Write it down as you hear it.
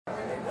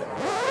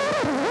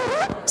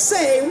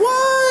Say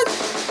what?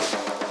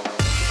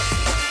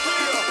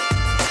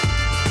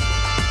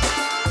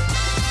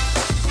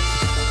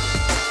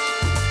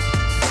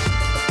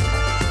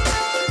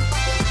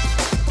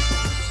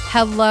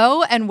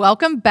 Hello and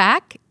welcome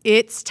back.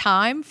 It's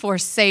time for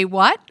Say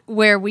What,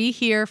 where we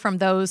hear from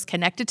those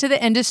connected to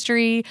the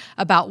industry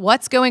about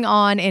what's going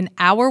on in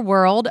our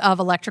world of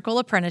electrical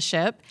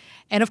apprenticeship.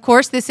 And of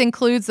course, this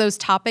includes those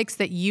topics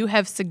that you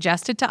have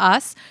suggested to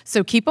us,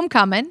 so keep them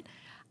coming.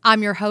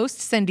 I'm your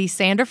host, Cindy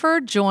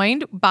Sanderford,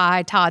 joined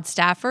by Todd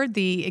Stafford,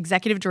 the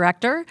Executive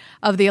Director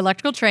of the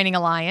Electrical Training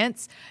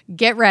Alliance.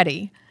 Get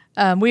ready.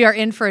 We are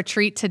in for a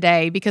treat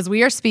today because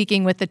we are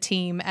speaking with the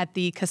team at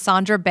the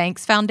Cassandra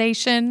Banks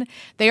Foundation.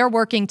 They are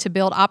working to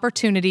build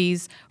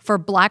opportunities for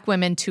Black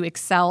women to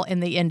excel in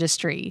the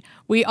industry.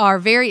 We are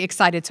very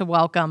excited to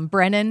welcome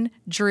Brennan,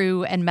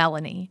 Drew, and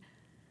Melanie.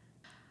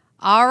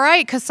 All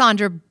right,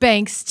 Cassandra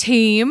Banks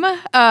team,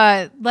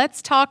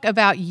 let's talk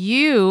about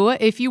you.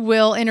 If you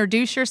will,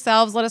 introduce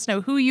yourselves, let us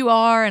know who you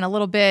are and a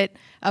little bit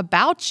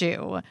about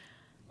you.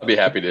 I'd be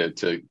happy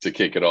to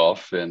kick it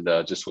off, and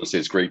just want to say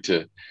it's great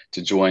to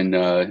join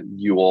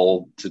you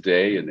all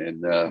today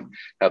and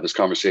have this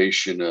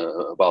conversation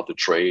about the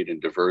trade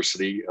and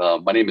diversity.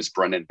 My name is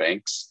Brennan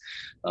Banks.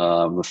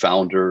 I'm the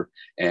founder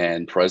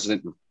and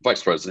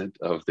vice president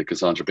of the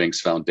Cassandra Banks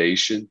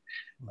Foundation.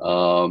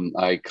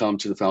 I come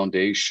to the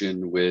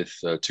foundation with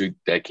 2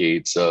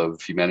 decades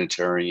of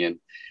humanitarian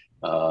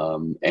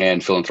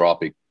and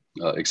philanthropic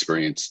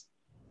experience,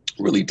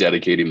 really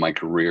dedicating my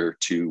career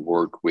to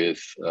work with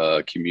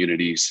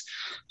communities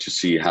to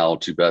see how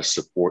to best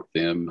support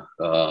them,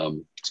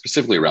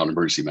 specifically around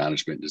emergency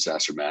management and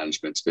disaster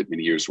management. Spent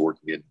many years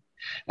working in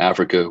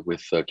Africa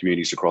with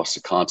communities across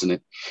the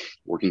continent,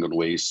 working on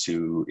ways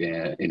to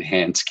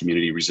enhance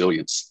community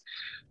resilience.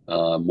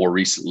 More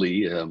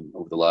recently,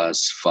 over the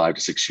last 5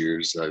 to 6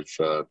 years,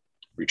 I've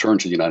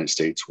returned to the United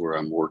States, where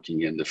I'm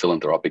working in the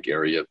philanthropic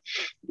area.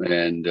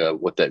 And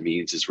what that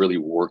means is really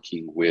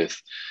working with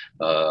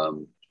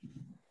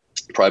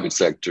private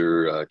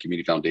sector,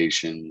 community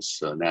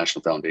foundations,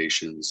 national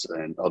foundations,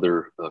 and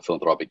other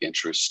philanthropic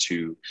interests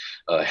to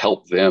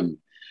help them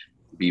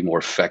be more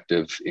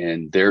effective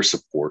in their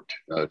support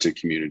to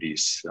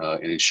communities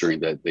and ensuring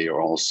that they are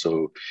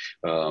also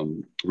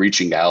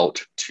reaching out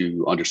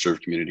to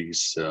underserved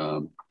communities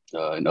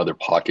and other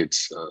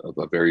pockets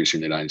of areas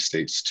in the United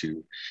States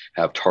to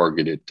have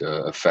targeted,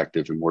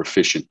 effective, and more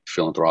efficient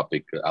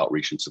philanthropic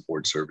outreach and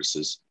support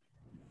services.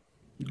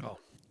 Oh.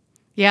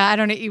 Yeah, I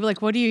don't know.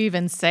 Like, what do you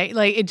even say?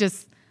 Like, it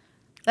just,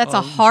 that's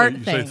a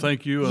hard thing. You say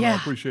thank you, and I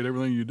appreciate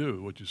everything you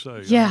do, what you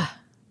say. Yeah.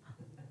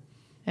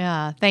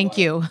 Yeah, thank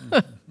you.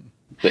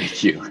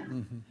 Thank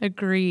you.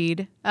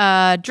 Agreed.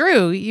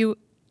 Drew, you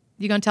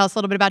going to tell us a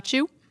little bit about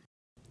you?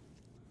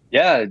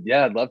 Yeah,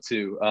 I'd love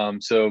to.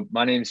 So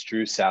my name's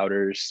Drew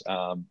Souders.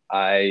 I'm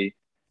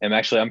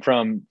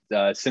from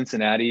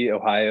Cincinnati,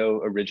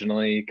 Ohio,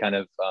 originally, kind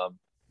of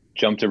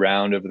jumped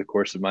around over the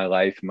course of my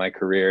life and my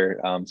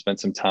career, spent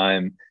some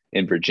time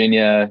in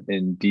Virginia,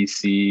 in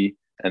DC,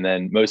 and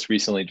then most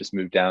recently just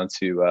moved down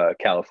to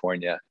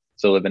California.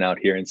 So living out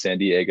here in San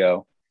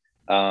Diego.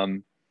 I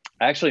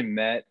actually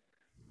met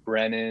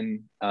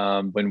Brennan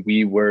when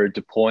we were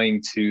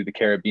deploying to the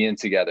Caribbean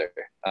together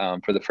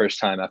for the first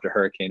time after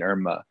Hurricane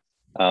Irma.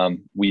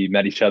 We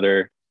met each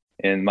other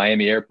in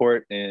Miami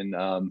Airport in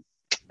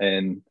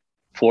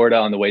Florida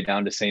on the way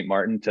down to St.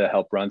 Martin to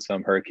help run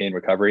some hurricane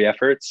recovery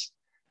efforts.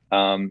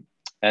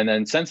 And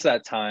then since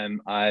that time,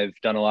 I've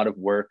done a lot of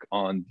work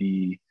on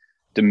the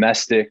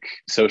domestic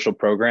social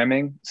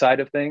programming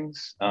side of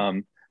things.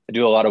 I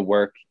do a lot of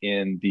work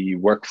in the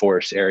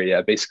workforce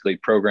area, basically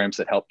programs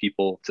that help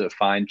people to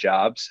find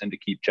jobs and to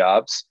keep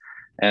jobs,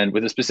 and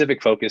with a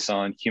specific focus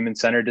on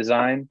human-centered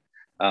design,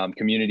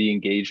 community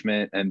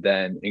engagement, and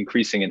then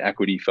increasing an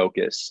equity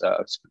focus,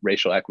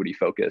 racial equity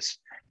focus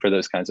for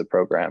those kinds of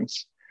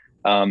programs.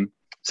 So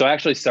I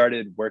actually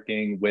started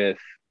working with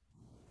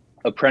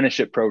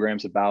apprenticeship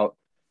programs about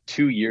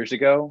 2 years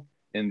ago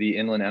in the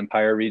Inland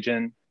Empire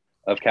region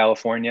of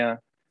California.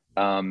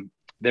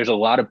 There's a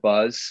lot of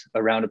buzz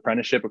around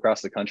apprenticeship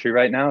across the country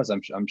right now, as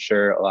I'm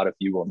sure a lot of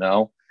you will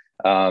know.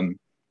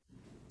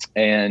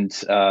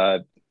 There's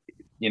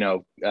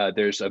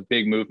a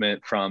big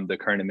movement from the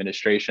current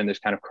administration. There's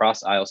kind of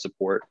cross-aisle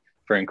support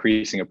for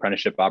increasing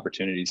apprenticeship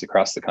opportunities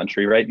across the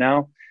country right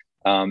now.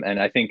 And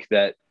I think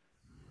that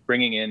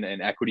bringing in an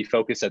equity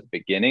focus at the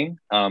beginning,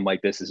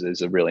 like this,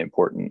 is a really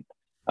important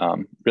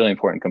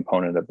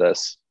component of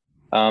this.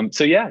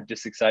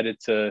 Just excited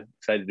to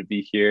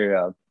be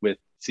here with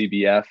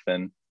CBF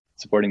and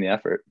supporting the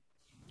effort.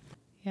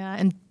 Yeah,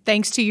 and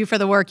thanks to you for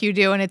the work you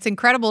do. And it's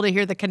incredible to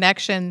hear the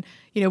connection.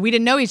 You know, we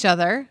didn't know each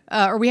other,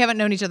 or we haven't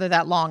known each other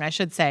that long, I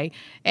should say.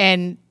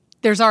 And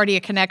there's already a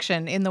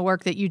connection in the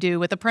work that you do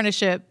with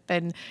apprenticeship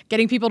and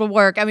getting people to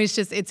work. I mean,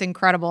 it's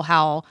incredible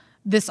how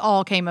this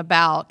all came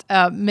about.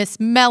 Miss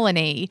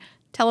Melanie,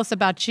 tell us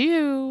about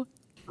you.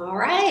 All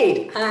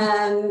right.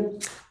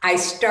 I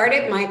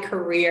started my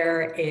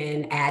career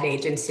in ad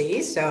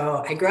agencies.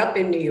 So I grew up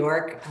in New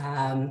York.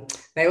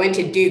 But I went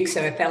to Duke,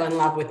 so I fell in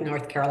love with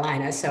North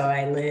Carolina. So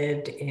I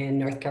lived in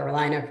North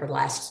Carolina for the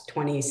last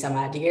 20 some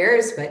odd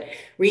years, but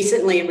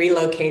recently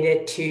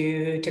relocated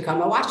to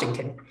Tacoma,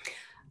 Washington.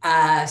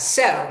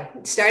 So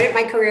started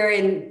my career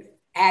in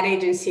ad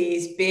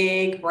agencies,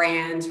 big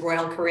brands,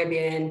 Royal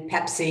Caribbean,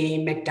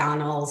 Pepsi,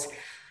 McDonald's.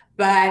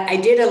 But I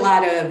did a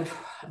lot of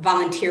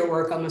volunteer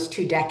work, almost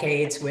 2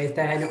 decades, with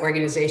an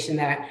organization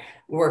that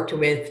worked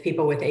with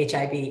people with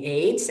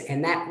HIV/AIDS.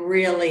 And that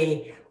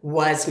really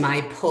was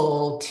my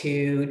pull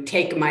to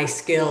take my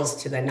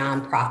skills to the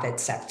nonprofit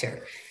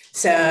sector.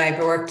 So I've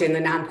worked in the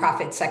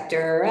nonprofit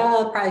sector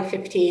probably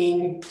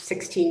 15,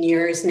 16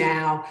 years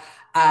now.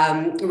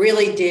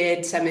 Really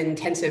did some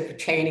intensive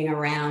training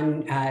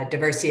around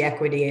diversity,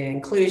 equity, and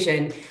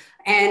inclusion.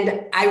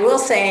 And I will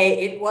say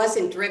it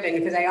wasn't driven,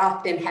 because I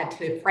often had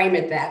to frame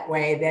it that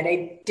way, that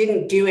I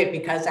didn't do it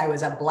because I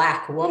was a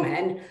Black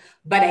woman,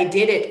 but I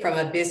did it from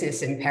a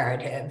business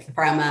imperative,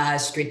 from a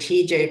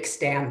strategic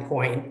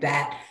standpoint,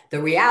 that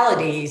the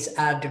realities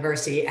of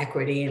diversity,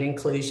 equity, and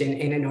inclusion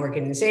in an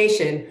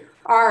organization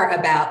are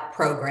about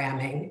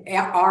programming,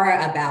 are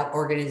about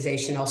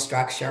organizational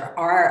structure,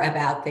 are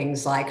about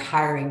things like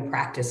hiring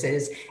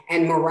practices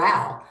and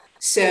morale.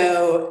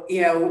 So,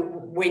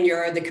 when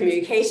you're the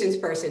communications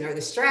person or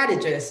the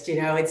strategist,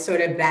 it's sort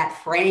of that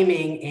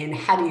framing and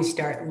how do you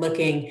start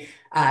looking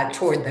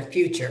toward the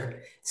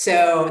future.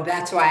 So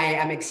that's why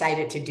I'm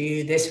excited to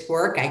do this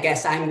work. I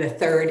guess I'm the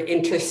third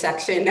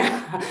intersection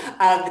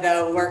of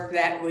the work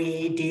that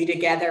we do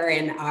together,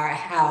 and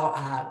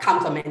how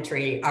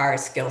complementary our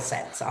skill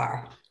sets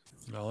are.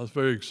 Well, that's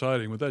very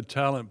exciting. With that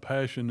talent,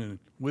 passion, and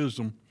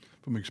wisdom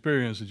from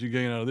experience that you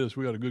gain out of this,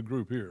 we got a good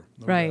group here.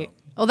 No Right. doubt.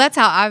 Well, that's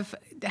how I've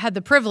had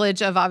the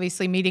privilege of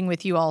obviously meeting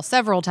with you all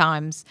several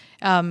times.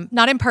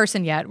 Not in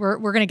person yet. We're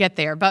going to get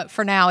there, but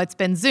for now it's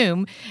been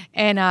Zoom.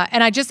 And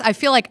I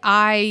feel like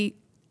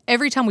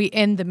every time we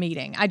end the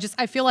meeting,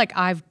 I feel like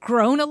I've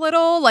grown a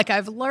little, like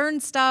I've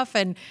learned stuff,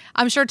 and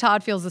I'm sure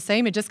Todd feels the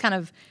same. It just kind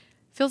of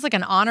feels like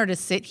an honor to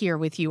sit here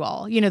with you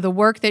all. The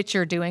work that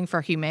you're doing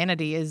for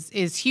humanity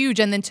is huge,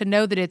 and then to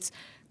know that it's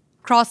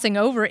crossing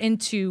over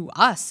into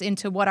us,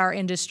 into what our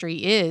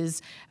industry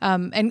is,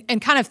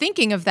 and kind of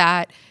thinking of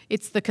that,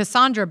 it's the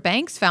Cassandra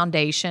Banks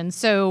Foundation.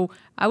 So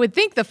I would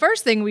think the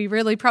first thing we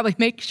really probably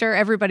make sure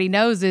everybody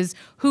knows is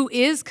who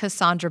is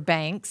Cassandra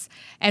Banks,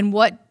 and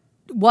what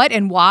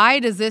and why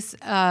does this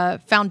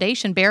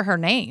foundation bear her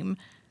name?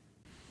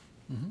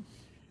 Mm-hmm.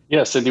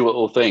 Yeah, Cindy,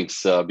 well,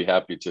 thanks. I'd be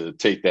happy to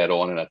take that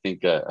on. And I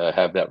think I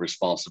have that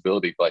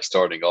responsibility by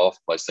starting off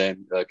by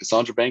saying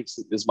Cassandra Banks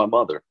is my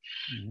mother.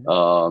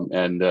 Mm-hmm.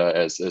 And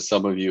as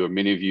some of you or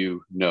many of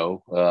you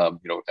know,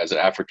 as an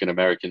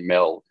African-American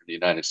male in the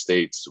United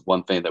States,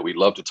 one thing that we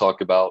love to talk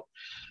about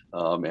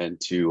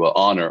and to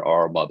honor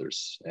our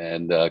mothers.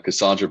 And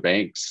Cassandra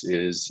Banks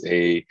is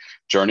a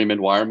journeyman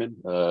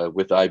wireman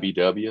with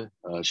IBW.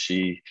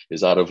 She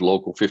is out of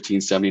Local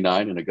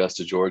 1579 in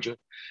Augusta, Georgia.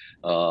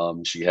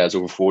 She has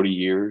over 40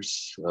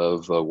 years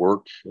of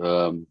work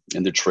in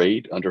the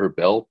trade under her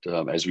belt.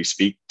 As we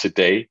speak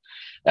today,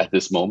 at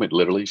this moment,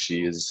 literally,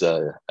 she is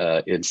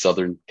in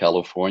Southern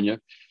California,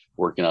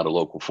 working out of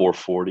Local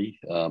 440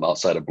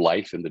 outside of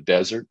Blythe in the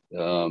desert,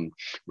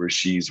 where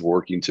she's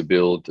working to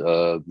build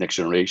next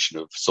generation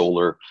of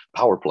solar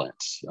power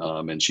plants.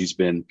 And she's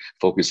been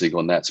focusing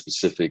on that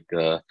specific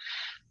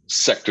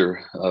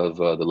sector of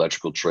the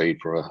electrical trade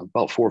for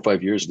about 4 or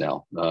 5 years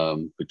now,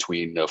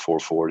 between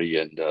 440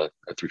 and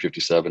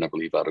 357, I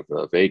believe, out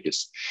of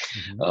Vegas.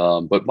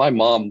 Mm-hmm. But my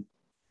mom,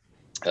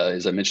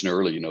 as I mentioned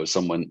earlier, is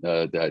someone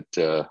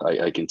that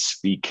I can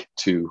speak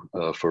to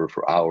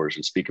for hours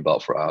and speak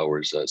about for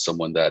hours.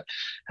 Someone that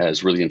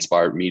has really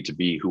inspired me to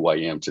be who I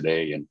am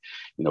today. And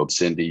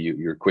Cindy,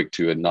 you're quick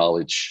to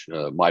acknowledge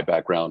my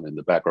background and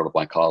the background of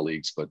my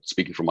colleagues. But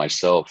speaking for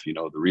myself,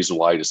 the reason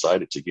why I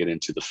decided to get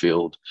into the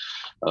field,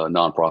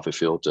 nonprofit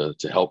field,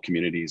 to help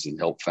communities and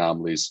help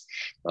families,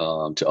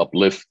 to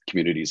uplift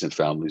communities and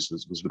families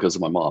was because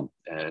of my mom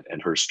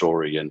and her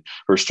story. And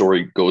her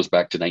story goes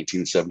back to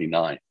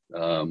 1979.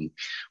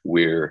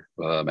 Where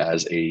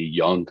as a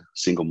young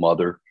single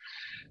mother,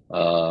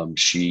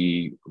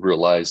 she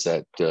realized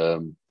that,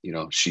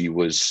 she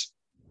was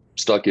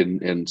stuck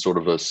in sort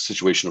of a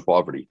situation of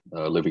poverty,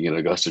 living in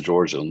Augusta,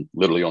 Georgia, and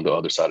literally on the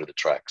other side of the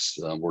tracks,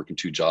 working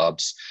 2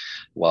 jobs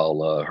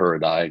while her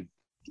and I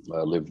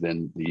lived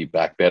in the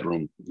back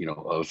bedroom,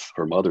 of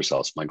her mother's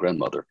house, my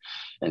grandmother.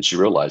 And she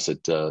realized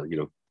that,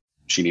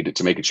 she needed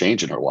to make a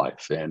change in her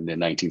life. And in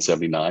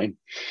 1979,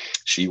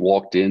 she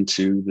walked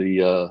into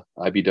the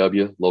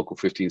IBW Local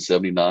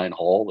 1579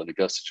 Hall in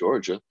Augusta,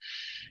 Georgia,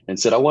 and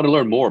said, I want to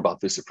learn more about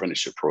this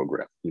apprenticeship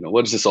program.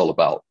 What is this all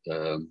about?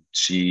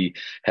 She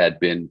had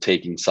been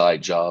taking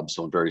side jobs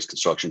on various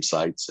construction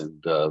sites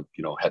and,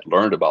 had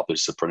learned about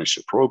this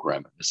apprenticeship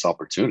program, this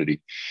opportunity.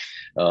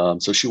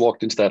 So she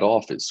walked into that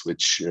office,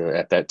 which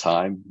at that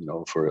time,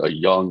 for a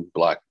young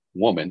Black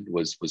woman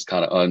was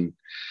kind of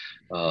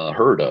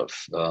heard of.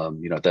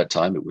 At that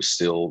time, it was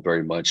still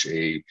very much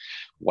a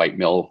white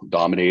male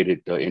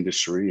dominated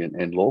industry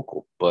and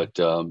local. But,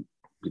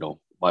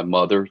 my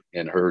mother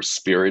and her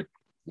spirit,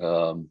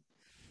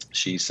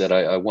 she said,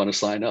 I want to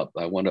sign up.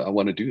 I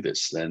want to do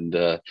this. And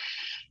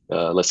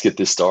let's get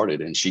this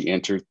started. And she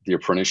entered the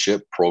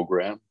apprenticeship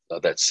program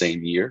that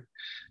same year.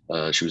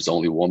 She was the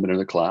only woman in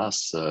the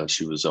class.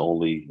 She was the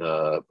only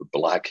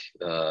Black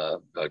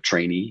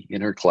trainee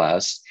in her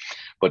class.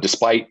 But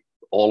despite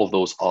all of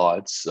those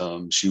odds,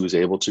 she was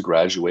able to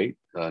graduate,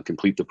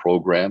 complete the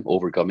program,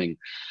 overcoming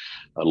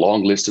a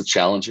long list of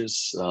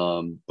challenges.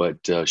 But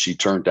she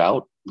turned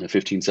out in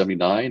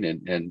 1579,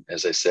 and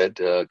as I said,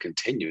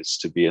 continues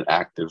to be an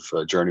active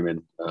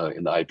journeyman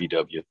in the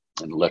IBW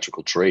and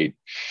electrical trade.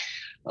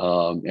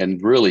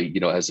 And really,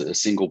 as a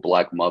single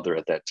Black mother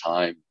at that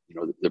time,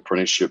 the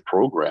apprenticeship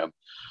program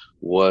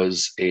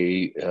was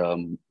a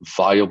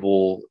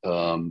viable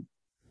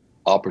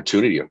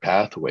opportunity or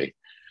pathway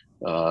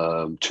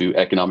to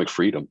economic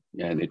freedom.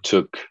 And it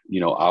took,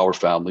 our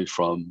family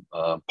from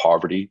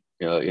poverty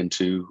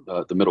into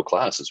the middle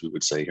class, as we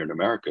would say here in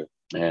America.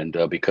 And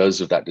because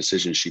of that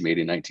decision she made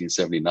in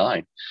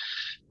 1979,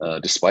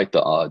 despite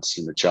the odds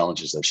and the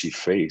challenges that she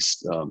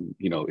faced,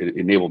 it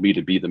enabled me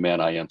to be the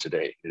man I am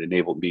today. It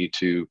enabled me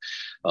to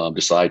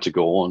decide to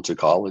go on to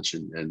college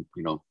and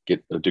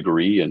get a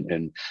degree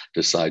and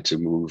decide to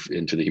move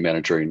into the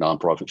humanitarian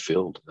nonprofit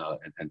field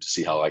and to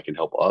see how I can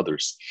help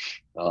others.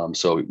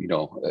 So,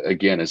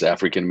 again, as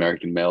African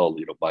American male,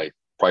 my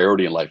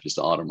priority in life is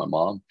to honor my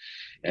mom.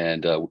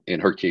 And in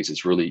her case,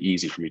 it's really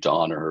easy for me to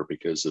honor her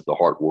because of the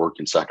hard work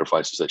and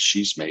sacrifices that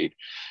she's made.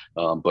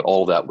 But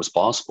all of that was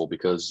possible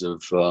because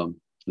of the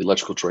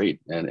electrical trade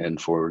and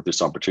for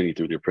this opportunity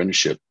through the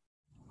apprenticeship.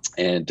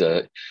 And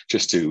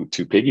just to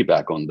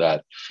piggyback on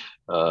that,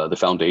 the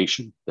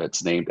foundation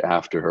that's named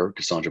after her,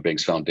 Cassandra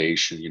Banks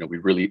Foundation,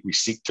 we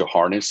seek to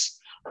harness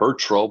her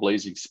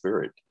trailblazing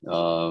spirit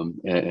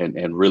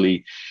and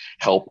really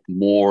help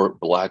more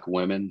Black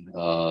women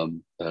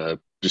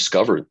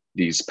discover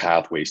these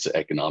pathways to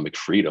economic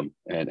freedom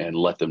and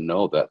let them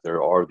know that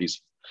there are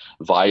these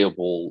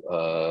viable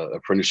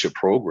apprenticeship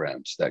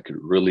programs that could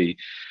really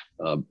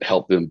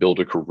help them build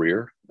a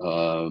career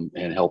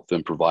and help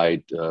them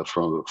provide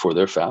for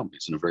their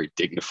families in a very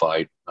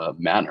dignified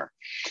manner.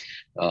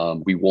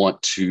 We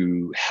want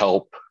to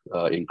help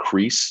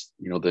increase,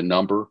 the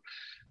number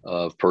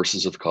of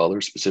persons of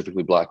color,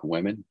 specifically Black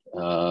women,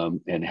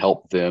 and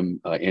help them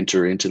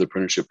enter into the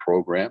apprenticeship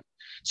program,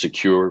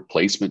 secure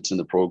placements in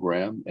the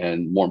program,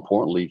 and more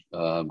importantly,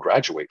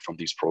 graduate from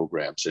these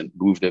programs and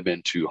move them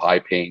into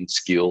high-paying,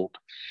 skilled,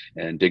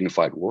 and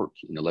dignified work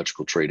in the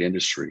electrical trade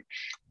industry.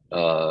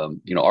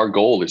 Our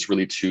goal is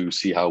really to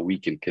see how we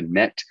can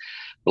connect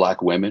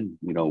Black women,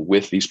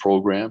 with these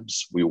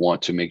programs. We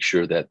want to make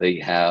sure that they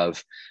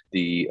have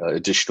the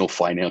additional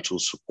financial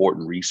support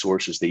and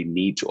resources they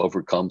need to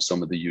overcome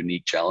some of the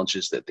unique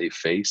challenges that they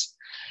face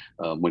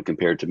when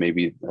compared to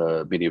maybe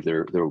many of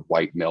their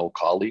white male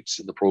colleagues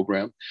in the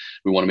program.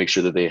 We want to make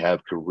sure that they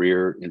have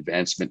career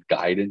advancement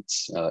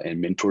guidance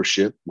and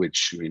mentorship,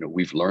 which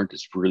we've learned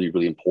is really,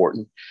 really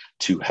important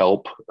to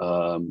help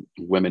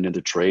women in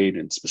the trade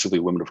and specifically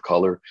women of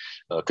color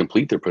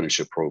complete their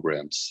apprenticeship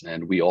programs.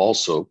 And we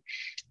also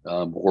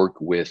work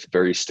with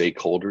various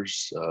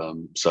stakeholders,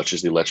 such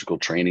as the Electrical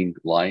Training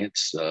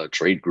Alliance,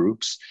 trade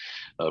groups,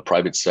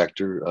 private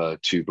sector,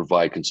 to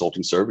provide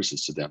consulting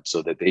services to them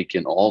so that they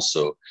can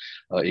also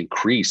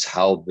increase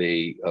how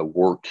they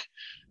work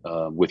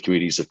with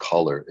communities of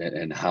color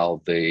and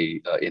how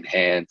they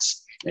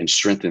enhance and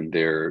strengthen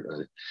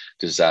their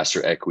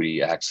disaster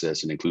equity,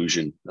 access, and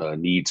inclusion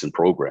needs and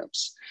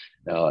programs.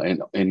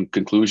 And in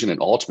conclusion,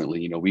 and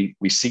ultimately,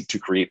 we seek to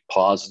create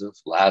positive,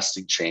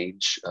 lasting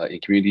change in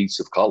communities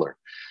of color,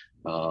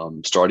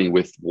 starting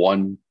with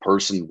one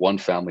person, one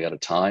family at a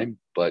time,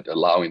 but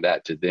allowing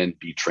that to then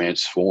be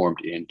transformed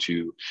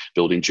into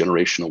building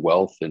generational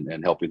wealth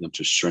and helping them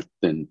to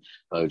strengthen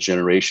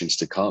generations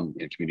to come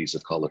in communities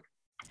of color.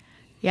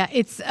 Yeah,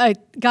 it's,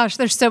 gosh,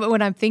 there's so,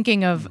 when I'm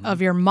thinking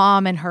of your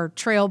mom and her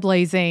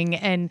trailblazing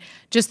and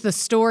just the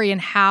story and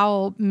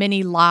how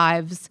many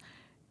lives,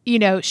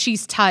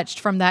 she's touched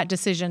from that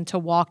decision to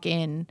walk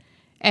in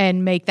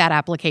and make that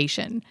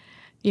application.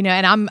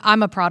 And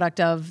I'm a product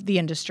of the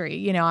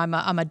industry. I'm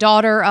a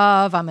daughter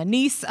of, I'm a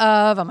niece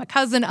of, I'm a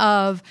cousin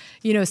of,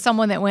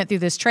 someone that went through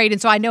this trade. And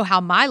so I know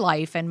how my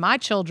life and my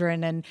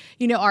children and,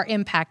 are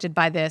impacted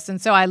by this. And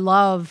so I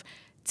love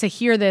to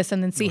hear this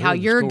and then see how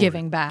you're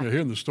giving back. Yeah,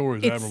 hearing the story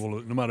is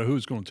admirable, no matter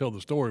who's going to tell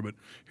the story, but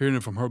hearing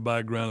it from her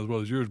background as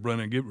well as yours,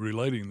 Brandon,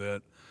 relating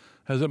that,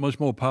 has that much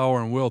more power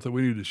and wealth that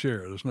we need to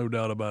share. There's no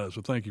doubt about it.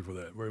 So thank you for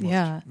that very much.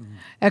 Yeah. Mm-hmm.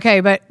 Okay,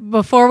 but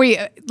before we,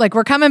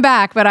 we're coming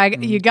back,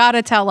 but you got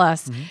to tell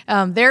us,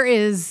 there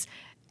is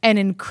an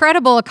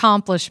incredible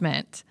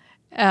accomplishment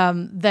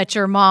that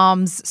your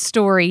mom's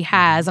story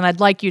has, and I'd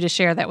like you to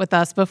share that with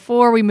us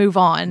before we move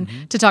on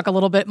to talk a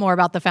little bit more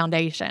about the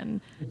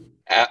foundation.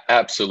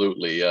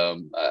 Absolutely. I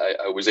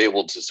was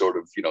able to sort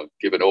of,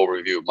 give an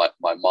overview of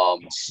my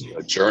mom's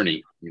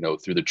journey,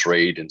 through the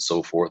trade and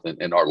so forth,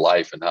 and our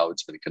life and how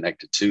it's been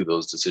connected to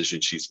those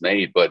decisions she's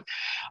made. But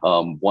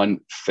one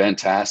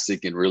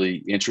fantastic and really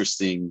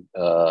interesting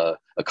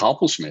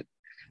accomplishment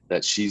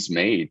that she's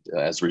made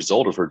as a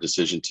result of her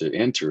decision to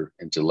enter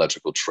into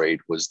electrical trade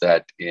was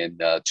that in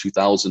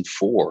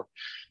 2004,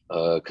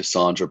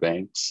 Cassandra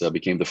Banks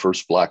became the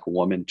first Black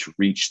woman to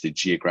reach the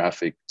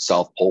geographic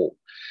South Pole.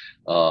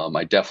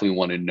 I definitely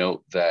want to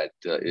note that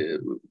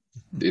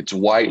it's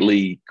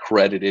widely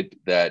credited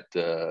that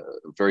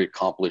very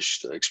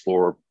accomplished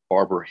explorer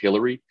Barbara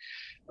Hillary,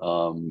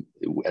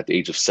 at the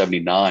age of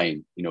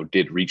 79,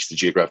 did reach the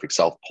geographic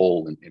South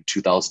Pole in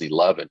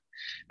 2011.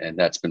 And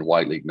that's been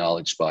widely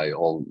acknowledged by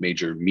all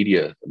major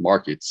media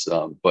markets.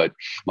 But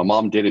my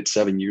mom did it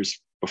 7 years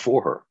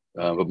before her.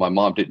 But my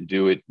mom didn't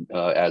do it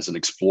as an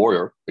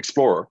explorer.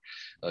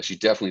 She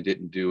definitely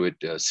didn't do it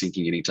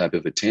seeking any type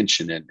of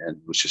attention,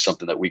 and which is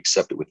something that we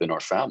accepted within our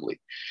family.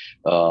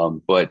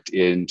 But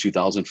in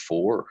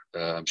 2004,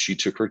 she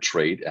took her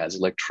trade as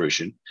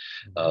electrician,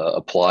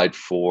 applied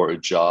for a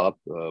job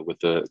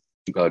with a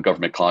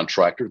government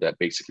contractor that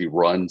basically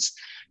runs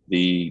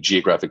the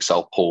Geographic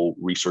South Pole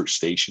Research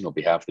Station on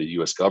behalf of the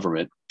U.S.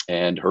 government.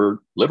 And her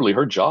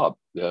job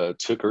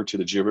took her to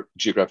the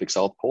geographic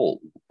South Pole,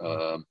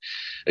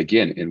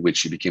 again, in which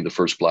she became the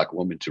first Black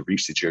woman to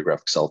reach the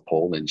geographic South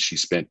Pole. And she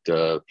spent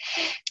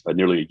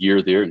nearly a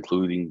year there,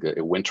 including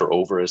a winter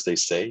over, as they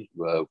say,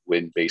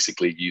 when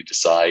basically you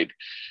decide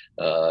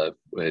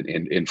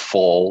in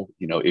fall,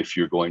 if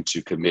you're going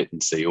to commit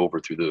and stay over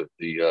through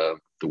the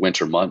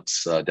winter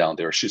months down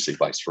there. I should say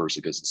vice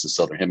versa, because it's the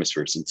Southern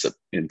Hemisphere. It's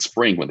in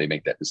spring when they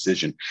make that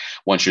decision.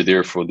 Once you're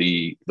there for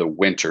the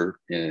winter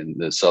in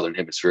the Southern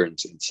Hemisphere and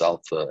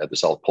South at the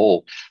South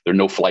Pole, there are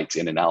no flights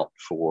in and out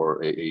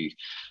for a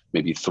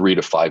maybe 3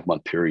 to 5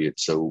 month period.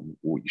 So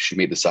she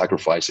made the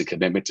sacrifice and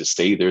commitment to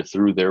stay there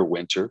through their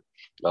winter,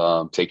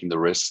 taking the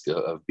risk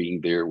of being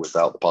there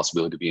without the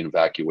possibility of being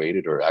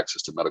evacuated or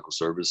access to medical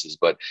services.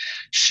 But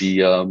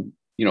she, again,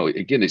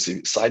 it's an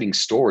exciting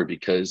story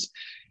because,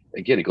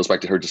 again, it goes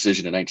back to her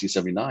decision in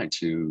 1979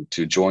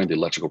 to join the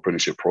electrical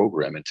apprenticeship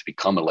program and to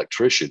become an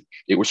electrician.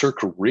 It was her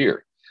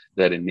career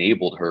that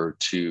enabled her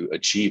to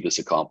achieve this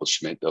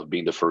accomplishment of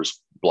being the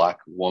first Black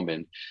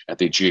woman at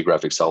the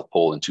geographic South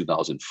Pole in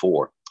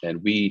 2004.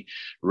 And we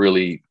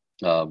really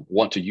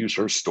want to use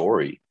her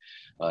story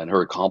and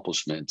her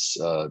accomplishments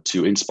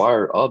to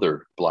inspire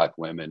other Black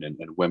women and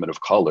women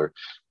of color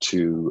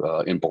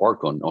to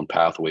embark on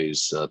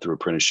pathways through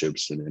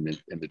apprenticeships in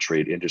the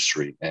trade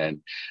industry.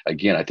 And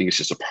again, I think it's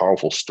just a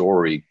powerful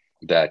story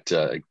that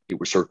it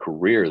was her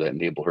career that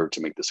enabled her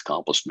to make this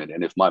accomplishment.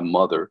 And if my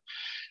mother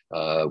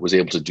was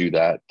able to do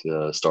that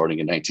starting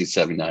in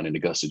 1979 in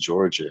Augusta,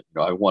 Georgia,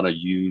 I want to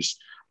use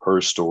her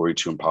story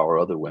to empower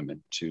other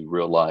women to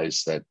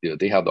realize that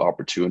they have the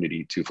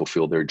opportunity to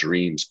fulfill their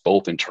dreams,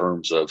 both in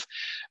terms of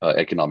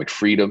economic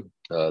freedom,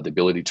 the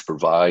ability to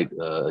provide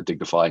a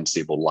dignified and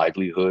stable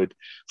livelihood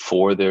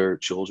for their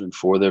children,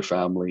 for their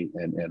family,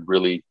 and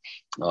really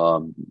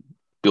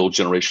build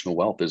generational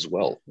wealth as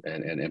well,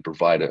 and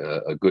provide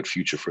a good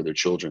future for their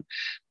children.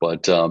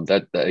 But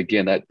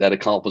that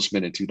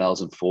accomplishment in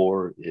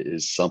 2004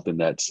 is something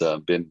that's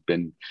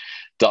been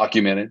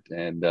documented,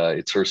 and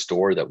it's her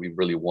story that we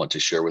really want to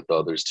share with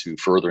others to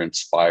further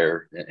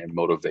inspire and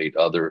motivate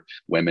other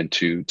women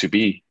to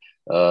be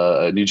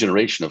a new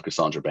generation of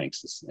Cassandra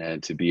Bankses,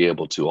 and to be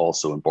able to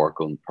also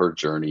embark on her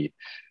journey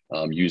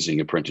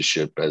using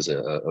apprenticeship as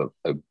a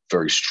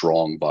very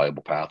strong,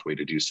 viable pathway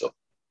to do so.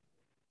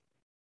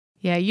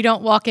 Yeah, you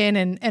don't walk in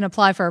and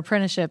apply for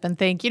apprenticeship and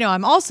think,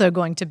 I'm also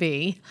going to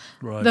be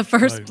the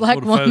first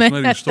Black woman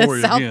at the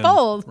South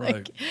Pole.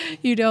 Like,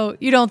 you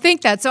don't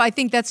think that. So I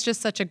think that's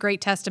just such a great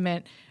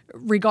testament,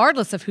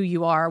 regardless of who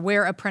you are,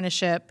 where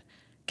apprenticeship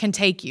can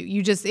take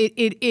you.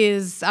 It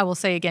is, I will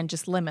say again,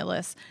 just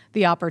limitless,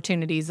 the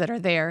opportunities that are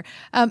there.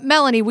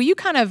 Melanie, we've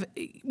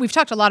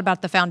talked a lot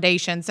about the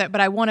foundations, but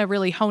I want to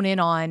really hone in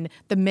on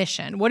the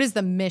mission. What is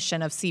the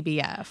mission of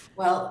CBF?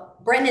 Well,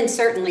 Brendan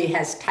certainly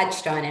has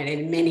touched on it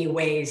in many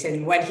ways.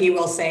 And what he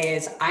will say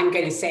is, I'm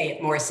going to say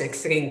it more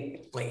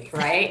succinctly,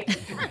 right?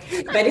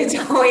 But it's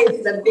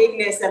always the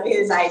bigness of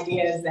his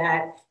ideas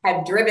that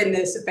have driven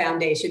this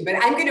foundation. But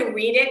I'm going to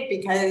read it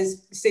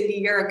because, Cindy,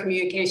 you're a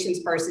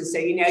communications person, so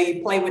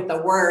you play with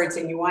the words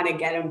and you want to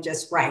get them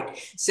just right.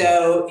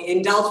 So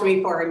indulge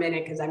me for a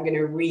minute because I'm going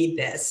to read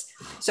this.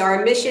 So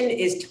our mission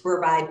is to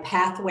provide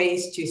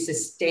pathways to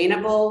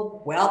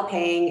sustainable,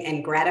 well-paying,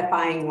 and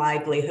gratifying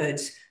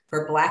livelihoods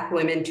for Black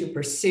women to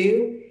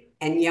pursue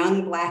and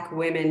young Black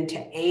women to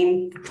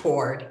aim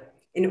toward,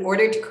 in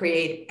order to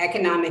create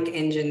economic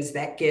engines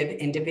that give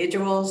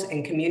individuals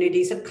and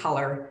communities of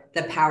color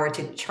the power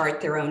to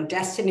chart their own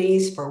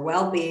destinies for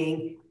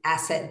well-being,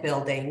 asset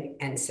building,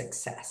 and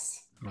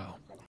success. Wow.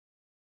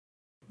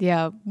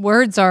 Yeah,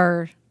 words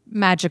are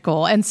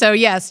magical. And so,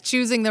 yes,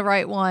 choosing the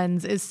right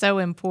ones is so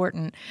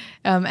important.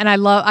 And I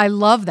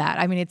love that.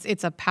 I mean,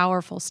 it's a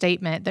powerful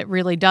statement that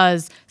really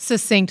does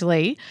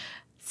succinctly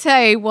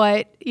say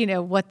what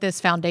this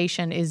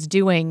foundation is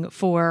doing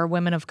for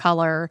women of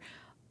color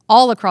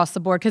all across the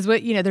board, because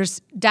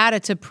there's data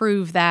to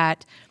prove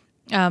that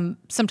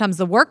sometimes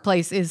the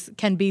workplace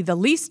can be the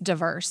least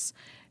diverse,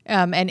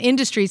 and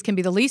industries can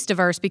be the least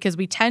diverse because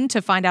we tend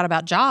to find out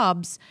about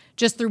jobs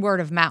just through word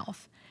of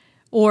mouth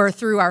or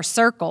through our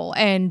circle.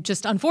 And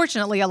just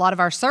unfortunately, a lot of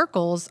our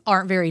circles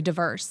aren't very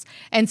diverse.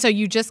 And so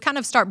you just kind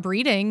of start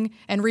breeding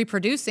and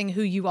reproducing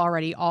who you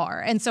already are.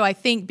 And so I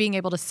think being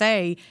able to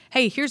say,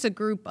 hey, here's a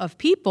group of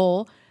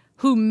people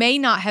who may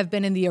not have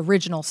been in the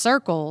original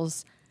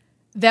circles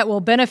that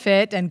will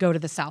benefit and go to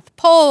the South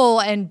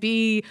Pole and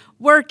be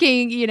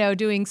working,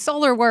 doing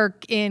solar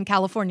work in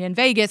California and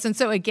Vegas. And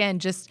so again,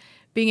 just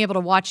being able to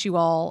watch you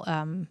all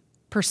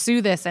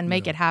pursue this and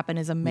make it happen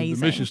is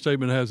amazing. The mission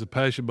statement has the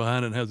passion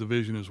behind it and has the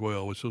vision as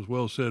well, which was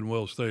well said and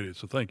well stated.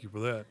 So thank you for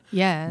that.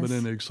 Yes. But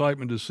then the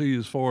excitement to see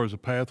as far as the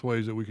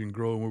pathways that we can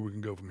grow and where we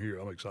can go from here,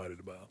 I'm excited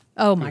about.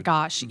 Oh my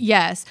gosh,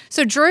 yes.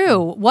 So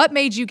Drew, what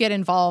made you get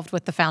involved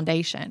with the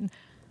foundation?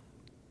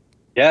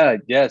 Yeah.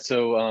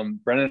 So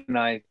Brennan and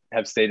I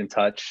have stayed in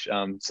touch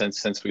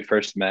since we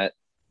first met.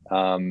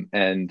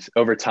 And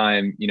over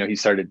time, he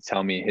started to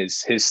tell me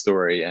his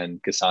story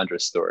and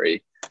Cassandra's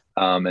story,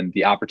 and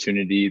the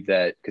opportunity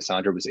that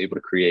Cassandra was able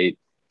to create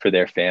for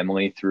their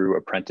family through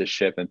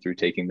apprenticeship and through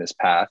taking this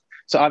path.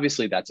 So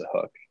obviously that's a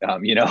hook,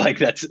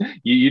 that's,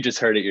 you just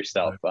heard it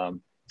yourself.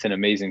 It's an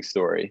amazing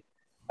story.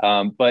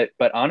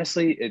 But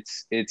honestly,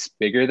 it's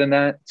bigger than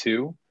that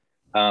too.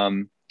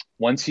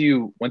 Once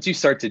you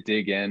start to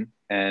dig in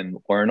and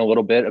learn a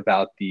little bit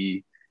about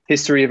the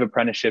history of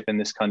apprenticeship in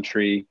this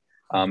country,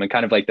 and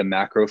kind of like the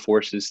macro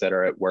forces that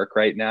are at work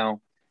right now,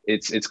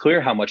 it's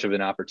clear how much of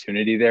an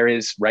opportunity there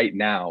is right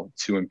now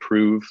to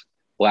improve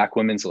Black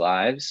women's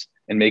lives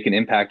and make an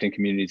impact in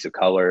communities of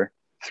color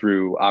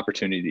through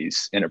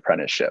opportunities in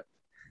apprenticeship.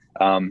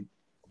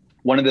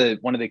 One of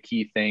the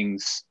key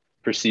things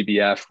for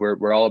CBF,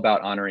 we're all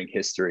about honoring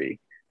history.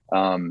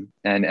 And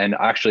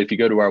actually, if you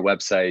go to our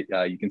website,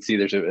 you can see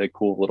there's a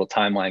cool little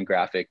timeline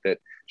graphic that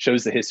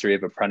shows the history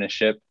of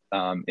apprenticeship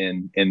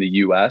in the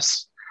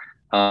US.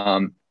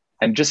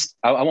 And just,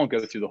 I won't go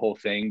through the whole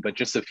thing, but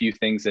just a few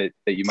things that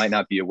you might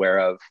not be aware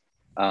of.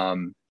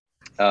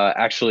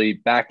 Actually,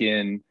 back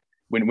in,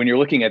 when you're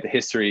looking at the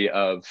history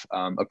of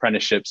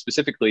apprenticeship,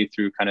 specifically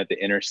through kind of the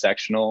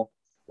intersectional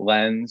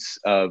lens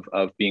of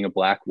being a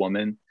Black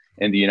woman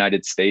in the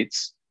United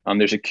States,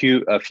 there's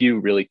a few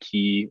really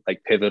key,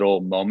 like,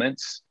 pivotal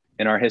moments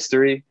in our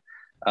history.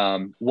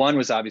 One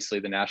was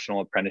obviously the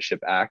National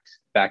Apprenticeship Act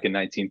back in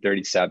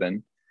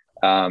 1937,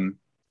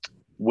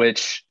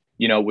 which,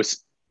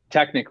 was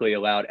technically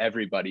allowed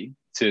everybody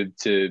to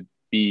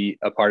be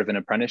a part of an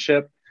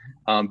apprenticeship.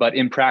 But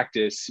in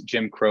practice,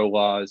 Jim Crow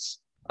laws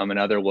and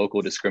other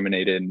local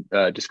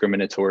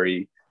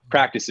discriminatory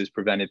practices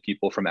prevented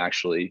people from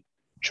actually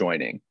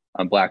joining,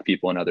 Black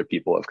people and other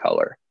people of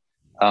color.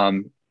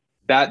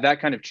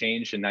 That kind of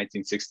changed in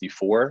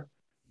 1964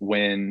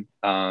 when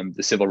the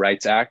Civil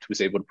Rights Act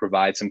was able to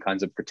provide some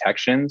kinds of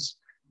protections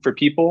for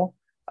people.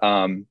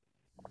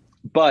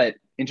 But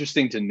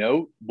interesting to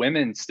note,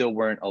 women still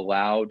weren't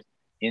allowed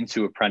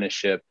into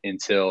apprenticeship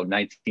until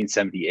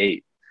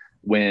 1978,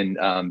 when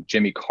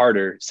Jimmy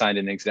Carter signed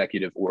an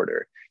executive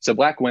order. So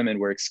Black women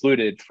were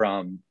excluded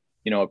from,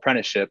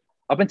 apprenticeship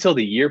up until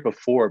the year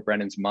before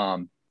Brennan's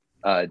mom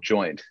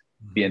joined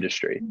the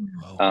industry.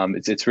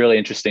 It's really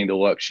interesting to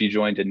look. She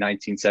joined in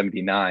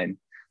 1979.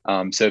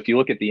 So if you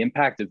look at the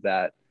impact of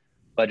that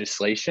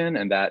legislation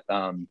and that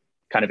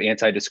kind of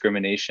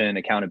anti-discrimination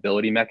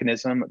accountability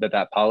mechanism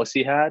that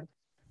policy had,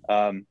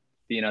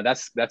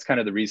 that's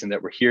kind of the reason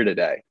that we're here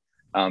today,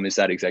 is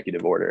that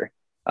executive order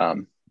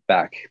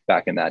back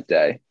in that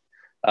day.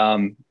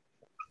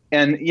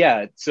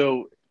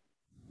 So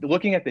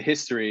looking at the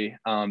history,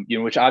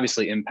 which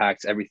obviously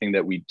impacts everything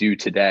that we do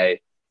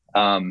today,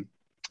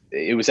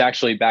 it was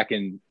actually back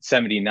in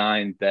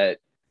 79 that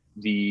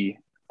the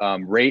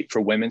rate for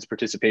women's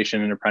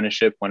participation in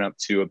apprenticeship went up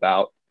to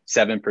about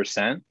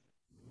 7%.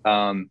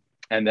 And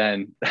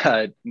then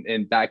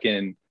back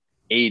in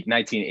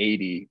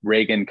 1980,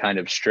 Reagan kind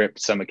of stripped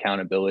some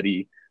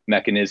accountability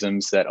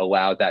mechanisms that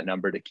allowed that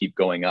number to keep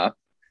going up.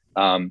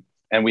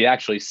 And we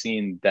actually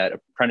seen that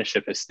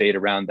apprenticeship has stayed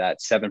around that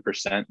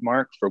 7%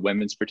 mark for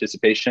women's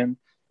participation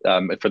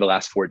for the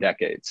last 4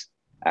 decades,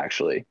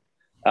 actually.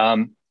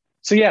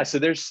 So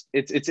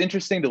it's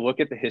interesting to look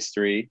at the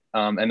history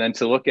and then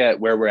to look at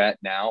where we're at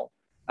now,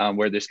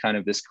 where there's kind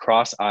of this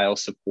cross aisle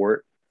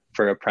support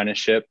for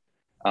apprenticeship.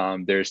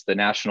 There's the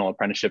National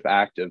Apprenticeship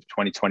Act of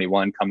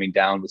 2021 coming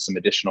down with some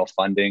additional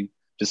funding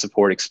to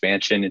support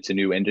expansion into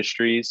new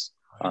industries,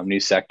 new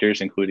sectors,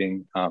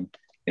 including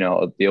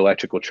the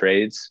electrical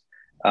trades.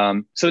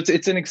 So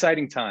it's an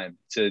exciting time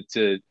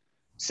to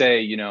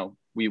say,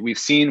 we've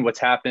seen what's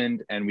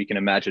happened and we can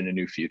imagine a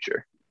new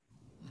future.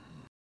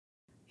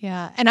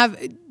 Yeah.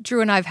 And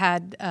Drew and I've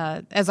had,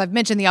 as I've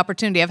mentioned the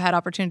opportunity, I've had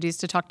opportunities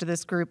to talk to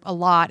this group a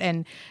lot.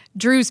 And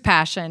Drew's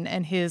passion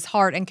and his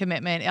heart and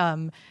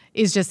commitment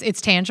is just, it's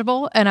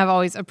tangible. And I've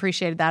always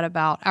appreciated that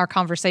about our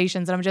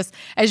conversations. And I'm just,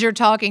 as you're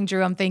talking,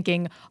 Drew, I'm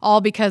thinking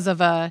all because of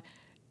a,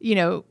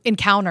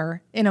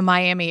 encounter in a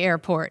Miami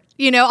airport.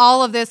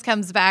 All of this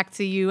comes back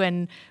to you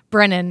and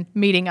Brennan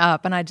meeting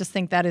up. And I just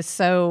think that is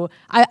so,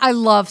 I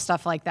love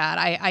stuff like that.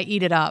 I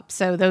eat it up.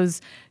 So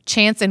those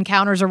chance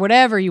encounters or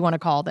whatever you want to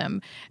call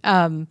them.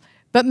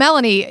 But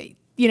Melanie,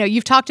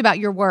 you've talked about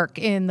your work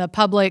in the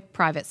public,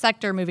 private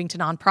sector, moving to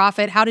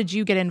nonprofit. How did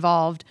you get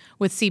involved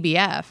with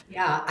CBF?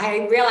 Yeah,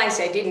 I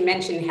realized I didn't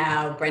mention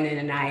how Brennan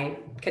and I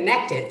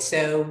connected.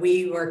 So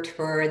we worked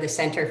for the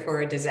Center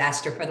for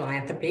Disaster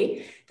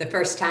Philanthropy. The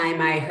first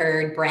time I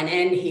heard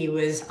Brennan, he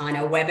was on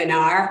a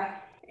webinar,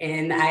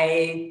 and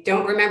I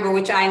don't remember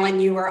which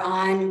island you were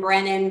on,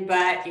 Brennan,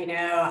 but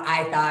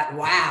I thought,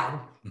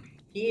 wow,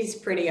 he's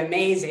pretty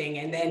amazing.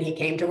 And then he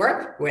came to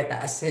work with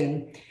us,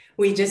 and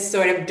we just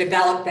sort of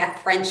developed that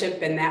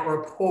friendship and that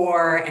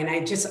rapport. And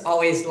I just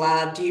always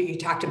loved you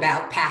talked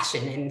about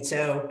passion. And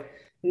so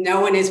no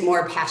one is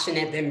more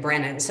passionate than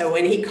Brennan. So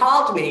when he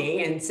called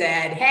me and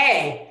said,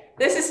 hey,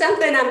 this is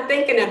something I'm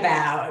thinking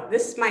about.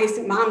 This is my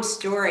mom's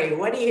story.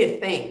 What do you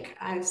think?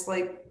 I was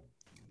like,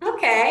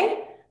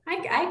 okay,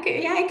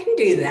 I can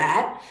do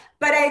that.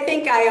 But I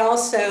think I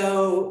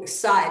also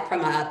saw it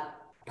from a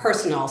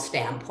personal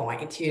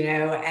standpoint.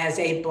 As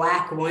a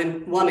Black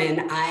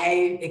woman,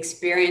 I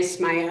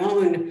experienced my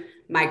own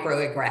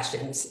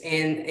microaggressions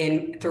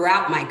in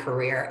throughout my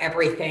career,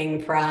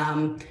 everything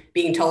from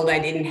being told I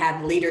didn't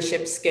have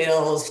leadership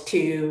skills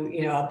to,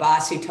 a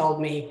boss who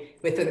told me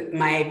with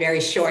my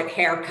very short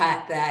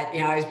haircut that,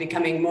 I was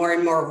becoming more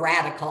and more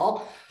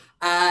radical,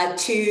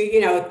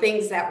 to,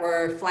 things that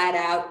were flat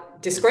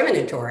out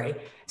discriminatory.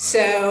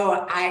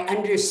 So I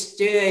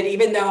understood,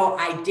 even though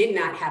I did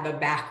not have a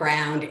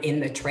background in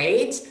the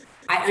trades,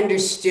 I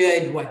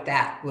understood what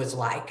that was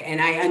like. And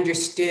I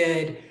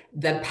understood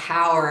the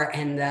power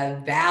and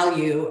the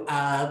value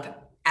of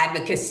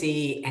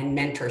advocacy and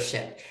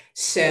mentorship.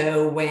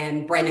 So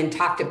when Brennan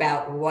talked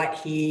about what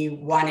he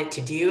wanted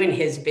to do and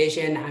his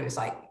vision, I was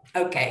like,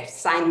 okay,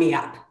 sign me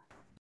up.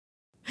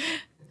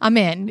 I'm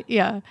in.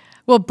 Yeah.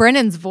 Well,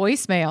 Brennan's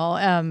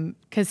voicemail,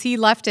 because he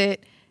left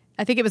it,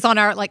 I think it was on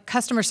our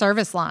customer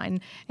service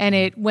line, and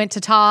it went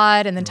to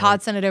Todd, and then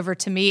Todd sent it over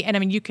to me. And I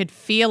mean, you could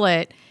feel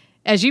it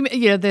as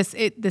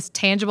this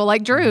tangible,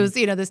 like Drew's,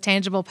 this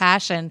tangible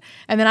passion.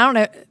 And then I don't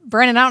know,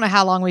 Brennan, I don't know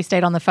how long we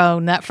stayed on the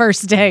phone that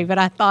first day, but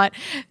I thought,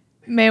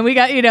 man, we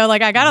got,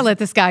 I got to let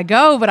this guy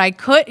go, but I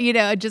could,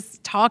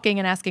 just talking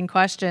and asking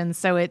questions.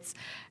 So it's,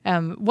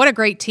 what a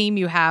great team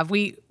you have.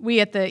 We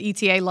at the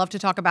ETA love to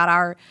talk about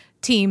our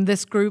team,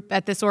 this group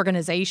at this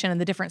organization and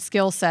the different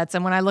skill sets.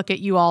 And when I look at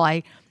you all,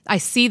 I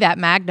see that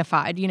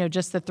magnified,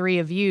 just the three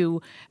of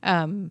you,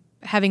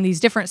 having these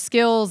different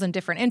skills and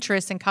different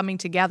interests and coming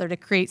together to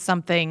create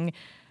something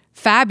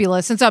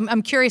fabulous. And so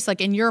I'm curious,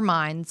 in your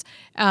minds,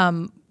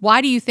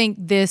 why do you think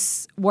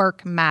this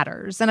work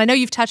matters? And I know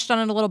you've touched on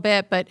it a little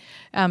bit, but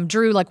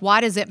Drew,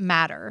 why does it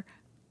matter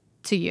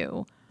to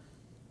you?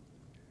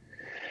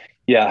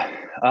 Yeah.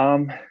 I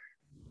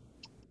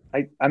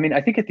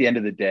think at the end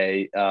of the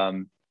day,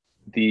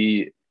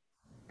 the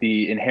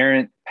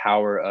inherent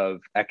power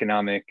of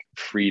economic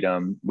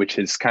freedom, which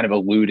has kind of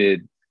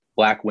eluded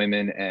Black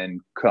women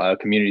and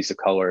communities of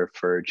color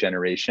for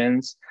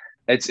generations,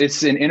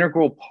 it's an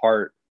integral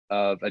part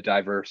of a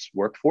diverse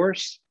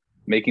workforce,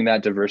 making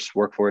that diverse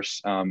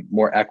workforce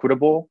more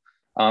equitable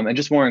and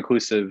just more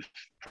inclusive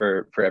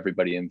for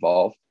everybody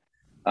involved.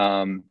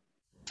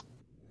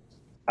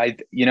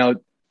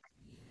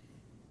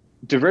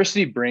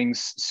 Diversity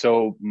brings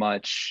so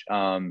much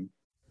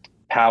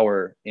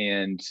power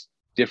and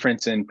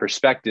difference in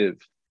perspective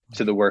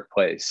to the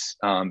workplace.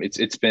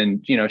 It's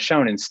been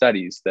shown in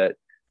studies that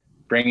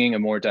bringing a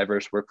more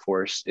diverse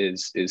workforce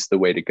is the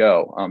way to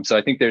go. So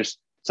I think there's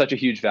such a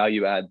huge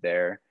value add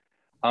there.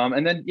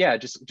 And then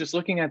just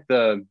looking at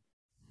the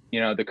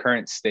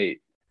current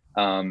state.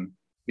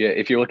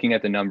 If you're looking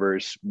at the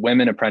numbers,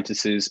 women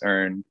apprentices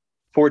earn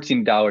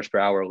 $14 per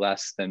hour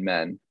less than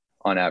men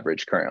on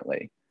average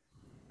currently.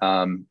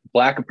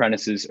 Black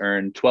apprentices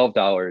earn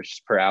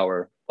 $12 per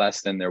hour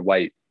less than their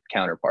white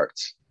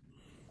counterparts.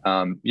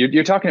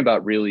 You're talking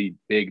about really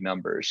big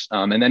numbers.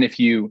 And then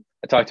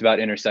I talked about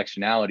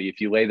intersectionality.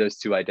 If you lay those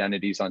two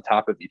identities on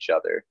top of each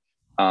other,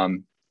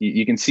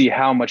 you can see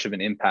how much of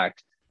an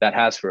impact that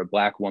has for a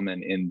Black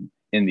woman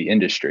in the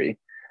industry.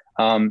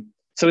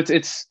 So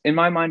it's in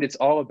my mind, it's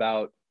all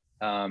about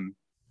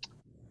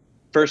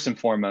first and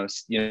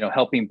foremost,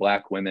 helping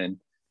Black women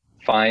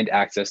find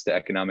access to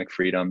economic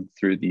freedom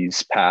through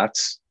these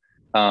paths.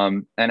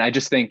 And I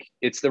just think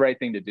it's the right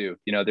thing to do.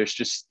 There's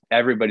just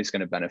everybody's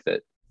going to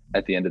benefit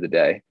at the end of the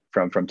day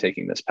from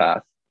taking this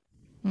path.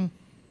 And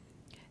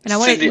I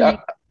want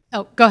to.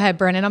 Go ahead,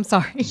 Brennan. I'm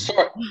sorry.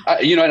 Sorry.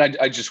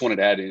 I just wanted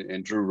to add,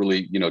 and Drew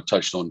really,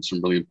 touched on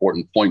some really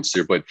important points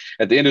there. But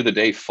at the end of the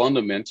day,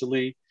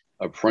 fundamentally,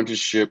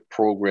 apprenticeship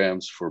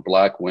programs for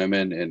Black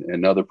women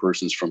and other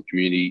persons from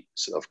communities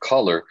of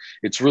color,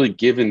 it's really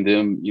given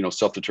them,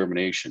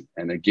 self-determination.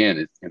 And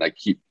again, and I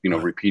keep,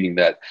 repeating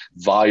that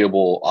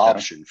viable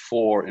option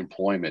for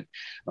employment,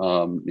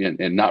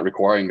 and not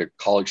requiring a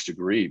college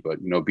degree, but,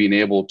 being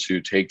able to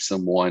take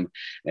someone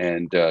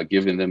and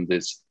giving them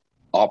this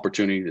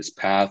opportunity, this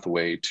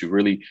pathway to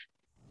really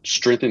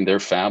strengthen their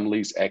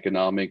family's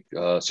economic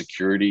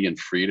security and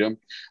freedom,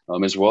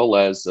 as well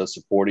as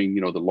supporting,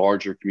 the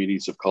larger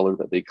communities of color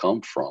that they come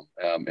from.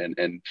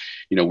 And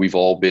we've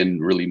all been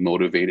really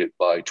motivated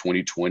by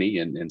 2020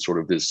 and sort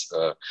of this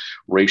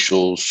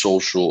racial,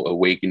 social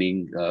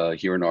awakening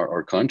here in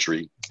our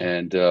country.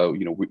 And,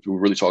 we're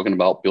really talking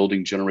about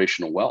building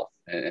generational wealth.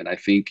 And I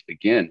think,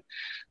 again,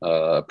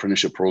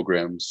 apprenticeship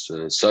programs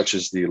such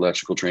as the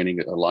Electrical Training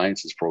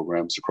Alliances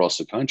programs across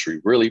the country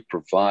really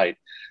provide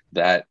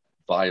that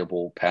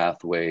viable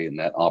pathway and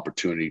that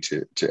opportunity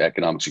to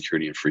economic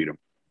security and freedom.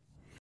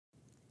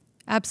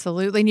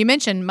 Absolutely. And you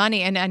mentioned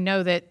money, and I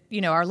know that,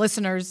 our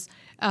listeners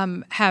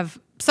have,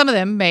 some of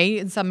them may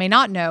and some may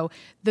not know,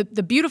 the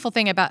beautiful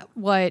thing about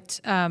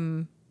what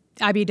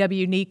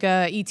IBEW,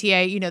 NECA,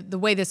 ETA, the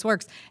way this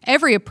works,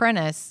 every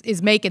apprentice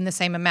is making the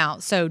same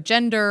amount. So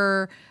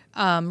gender,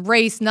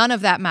 race, none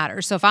of that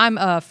matters. So if I'm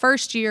a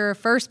first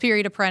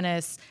period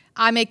apprentice,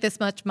 I make this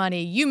much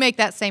money, you make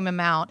that same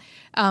amount.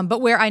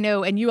 But where I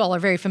know, and you all are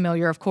very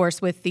familiar, of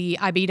course, with the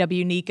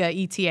IBEW,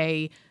 NECA,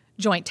 ETA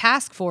Joint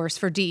Task Force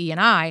for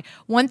DE&I,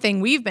 one thing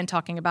we've been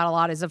talking about a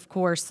lot is, of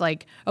course,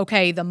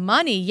 okay, the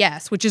money,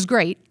 yes, which is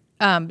great,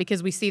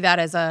 because we see that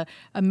as a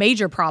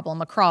major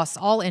problem across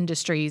all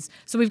industries.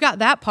 So we've got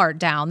that part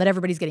down, that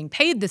everybody's getting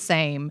paid the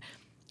same.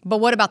 But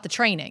what about the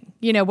training?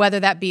 Whether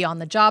that be on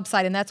the job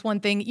site, and that's one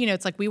thing,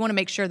 it's we want to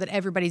make sure that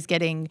everybody's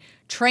getting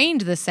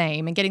trained the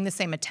same and getting the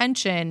same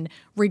attention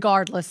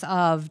regardless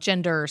of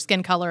gender,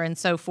 skin color, and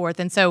so forth.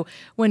 And so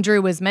when Drew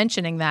was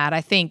mentioning that,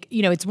 I think,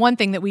 it's one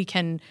thing that we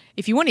can,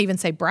 if you want to even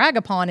say brag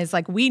upon, is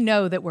we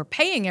know that we're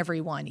paying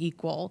everyone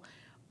equal,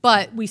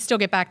 but we still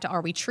get back to,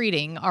 are we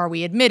treating, are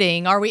we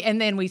admitting,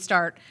 and then we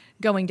start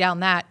going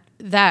down that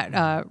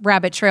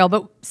rabbit trail.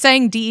 But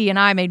saying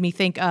DE&I made me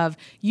think of,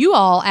 you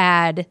all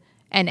add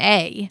an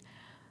A.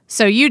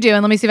 So you do,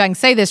 and let me see if I can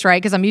say this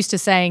right, because I'm used to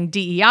saying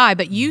DEI,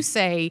 but you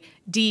say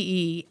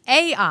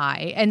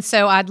DEAI. And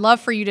so I'd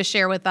love for you to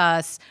share with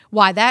us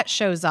why that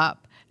shows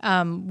up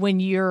when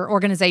your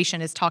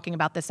organization is talking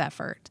about this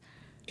effort.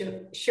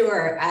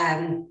 Sure.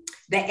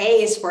 The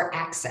A is for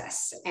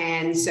access.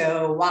 And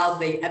so while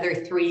the other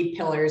three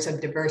pillars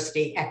of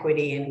diversity,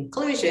 equity, and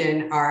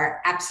inclusion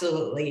are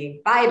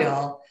absolutely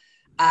vital,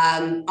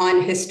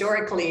 on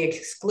historically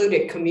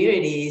excluded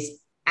communities,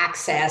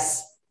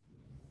 access,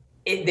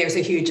 there's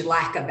a huge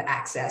lack of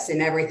access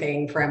in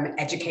everything from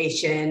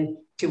education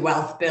to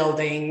wealth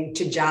building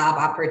to job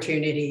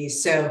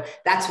opportunities. So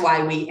that's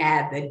why we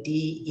add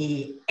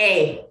the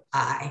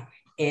DEAI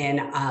in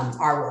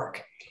our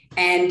work.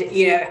 And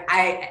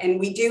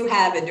we do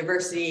have a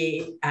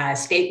diversity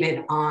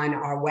statement on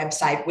our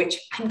website, which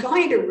I'm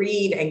going to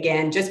read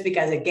again, just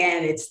because,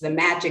 again, it's the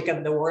magic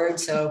of the word.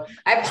 So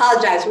I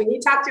apologize. When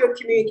you talk to a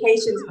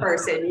communications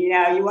person, you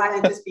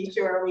want to just be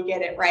sure we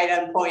get it right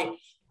on point.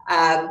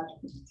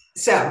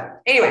 So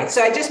anyway,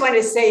 so I just want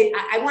to say,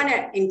 I want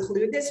to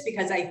include this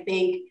because I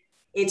think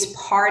it's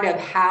part of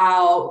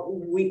how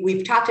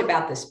we've talked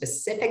about the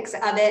specifics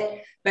of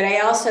it, but I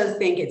also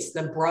think it's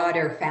the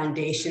broader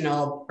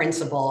foundational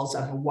principles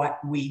of what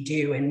we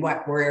do and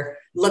what we're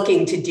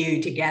looking to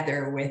do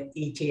together with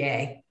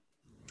ETA.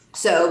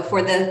 So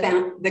for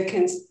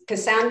the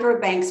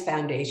Cassandra Banks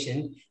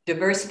Foundation,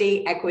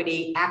 diversity,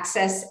 equity,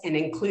 access, and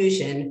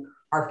inclusion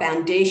are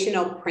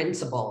foundational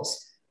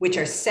principles which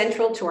are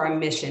central to our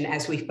mission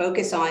as we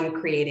focus on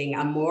creating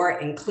a more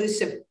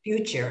inclusive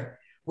future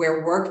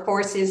where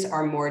workforces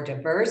are more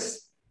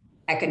diverse,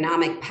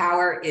 economic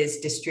power is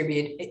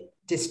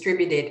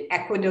distributed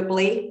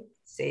equitably,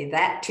 say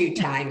that 2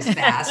 times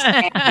fast,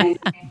 and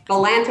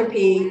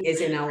philanthropy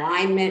is in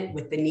alignment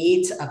with the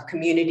needs of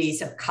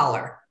communities of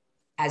color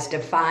as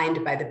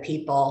defined by the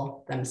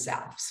people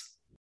themselves.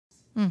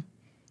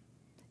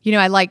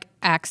 I like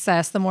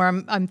access the more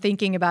I'm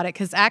thinking about it,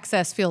 because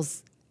access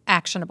feels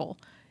actionable.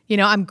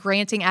 I'm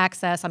granting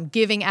access, I'm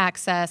giving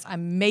access,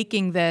 I'm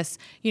making this,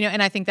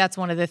 and I think that's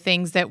one of the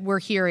things that we're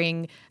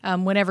hearing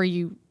whenever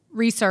you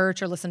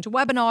research or listen to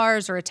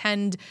webinars or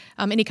attend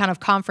any kind of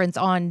conference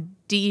on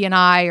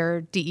DE&I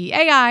or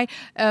DEAI,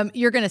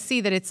 you're going to see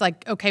that it's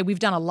okay, we've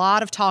done a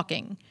lot of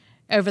talking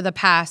over the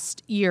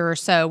past year or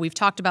so. We've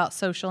talked about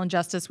social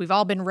injustice. We've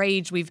all been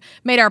raged. We've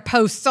made our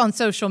posts on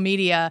social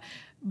media,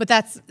 but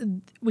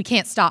we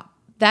can't stop.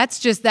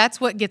 That's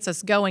what gets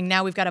us going.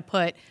 Now we've got to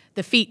put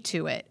the feet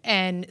to it.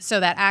 And so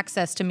that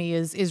access to me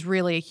is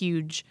really a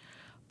huge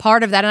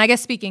part of that. And I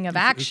guess speaking of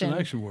action. It's an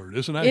action word.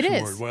 It's an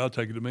action word. Well, I'll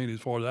take it to mean as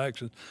far as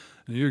action.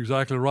 And you're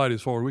exactly right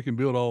as far as we can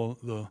build all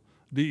the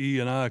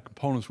DE&I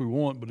components we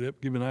want,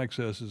 but giving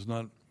access is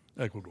not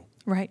equitable.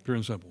 Right. Pure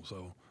and simple.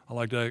 So I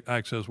like that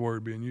access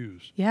word being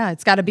used. Yeah,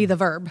 it's got to be the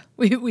verb.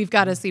 We've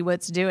got to see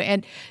what's doing.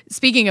 And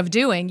speaking of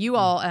doing, you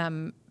all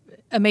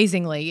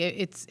amazingly,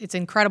 it's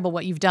incredible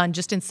what you've done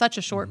just in such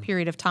a short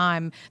period of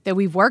time that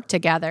we've worked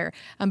together.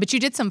 But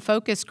you did some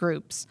focus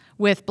groups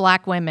with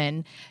Black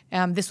women.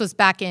 This was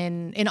back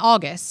in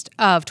August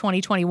of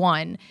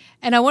 2021.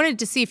 And I wanted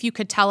to see if you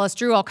could tell us,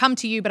 Drew, I'll come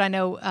to you, but I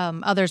know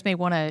others may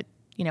want to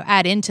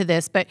add into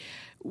this, but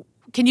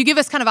can you give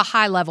us kind of a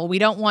high level? We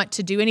don't want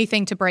to do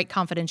anything to break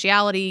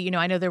confidentiality.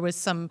 I know there was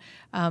some,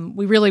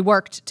 we really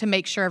worked to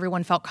make sure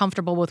everyone felt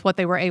comfortable with what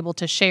they were able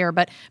to share,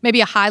 but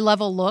maybe a high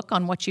level look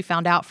on what you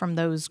found out from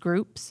those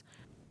groups.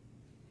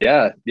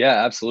 Yeah,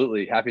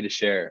 absolutely. Happy to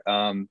share.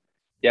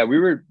 We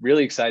were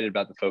really excited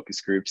about the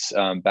focus groups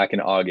back in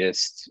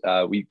August.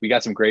 We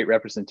got some great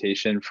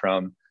representation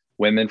from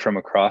women from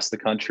across the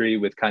country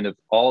with kind of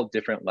all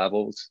different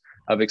levels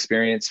of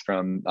experience,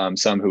 from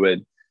some who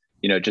had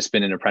just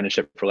been in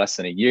apprenticeship for less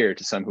than a year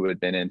to some who had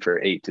been in for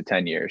 8 to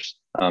 10 years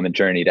and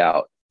journeyed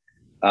out.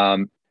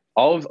 All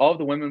of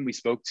the women we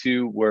spoke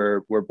to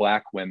were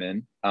Black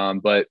women,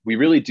 but we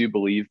really do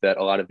believe that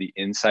a lot of the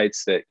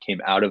insights that came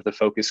out of the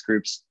focus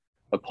groups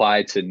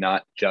apply to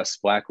not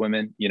just Black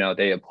women.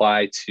 They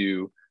apply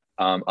to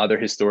other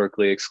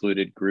historically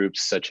excluded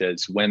groups such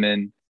as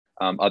women,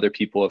 other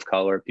people of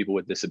color, people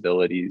with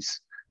disabilities.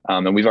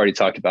 And we've already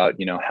talked about,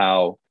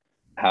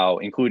 how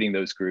including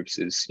those groups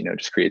is,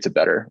 just creates a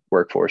better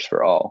workforce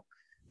for all.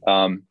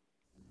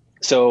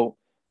 So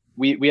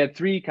we had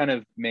 3 kind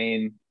of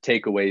main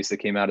takeaways that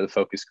came out of the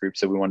focus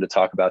groups that we wanted to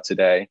talk about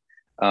today.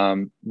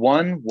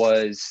 One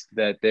was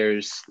that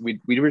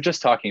we were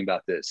just talking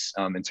about this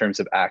in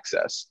terms of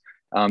access.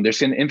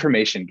 There's an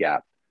information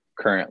gap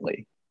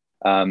currently.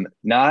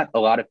 Not a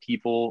lot of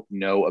people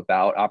know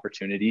about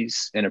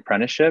opportunities in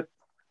apprenticeship,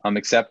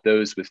 except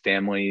those with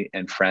family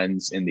and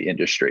friends in the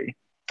industry.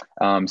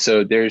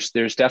 So there's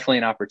definitely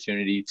an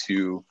opportunity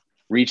to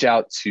reach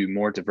out to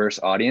more diverse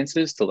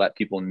audiences to let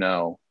people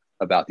know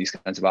about these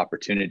kinds of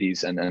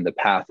opportunities and the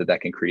path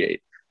that can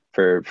create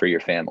for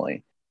your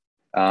family.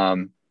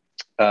 Second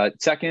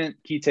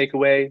key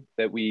takeaway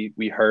that we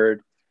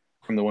heard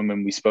from the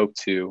women we spoke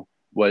to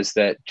was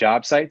that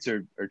job sites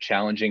are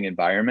challenging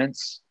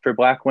environments for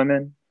Black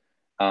women.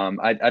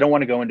 I don't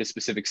want to go into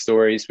specific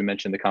stories. We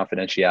mentioned the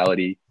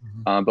confidentiality,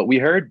 but we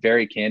heard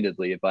very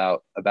candidly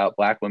about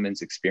Black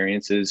women's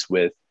experiences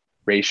with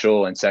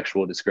racial and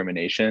sexual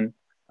discrimination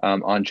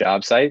on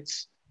job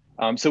sites.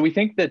 So we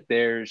think that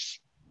there's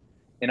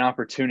an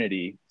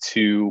opportunity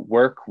to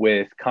work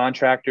with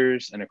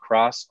contractors and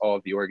across all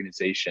of the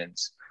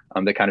organizations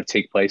that kind of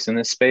take place in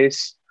this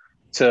space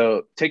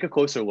to take a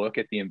closer look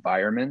at the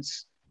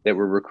environments that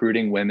we're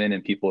recruiting women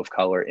and people of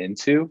color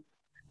into.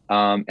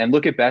 And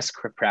look at best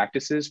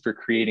practices for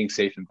creating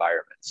safe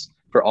environments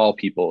for all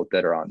people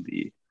that are on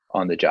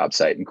the job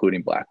site,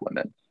 including Black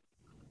women.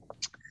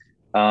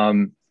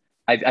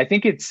 I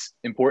think it's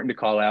important to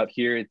call out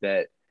here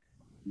that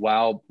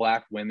while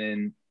Black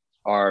women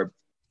are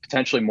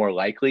potentially more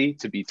likely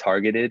to be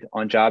targeted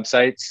on job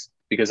sites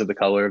because of the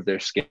color of their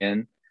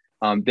skin,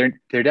 they're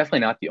definitely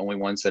not the only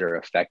ones that are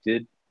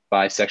affected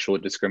by sexual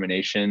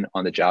discrimination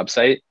on the job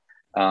site.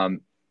 I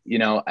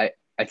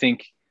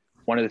think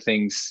one of the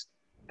things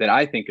that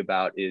I think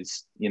about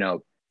is,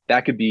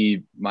 that could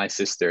be my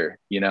sister,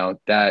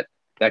 that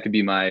could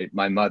be my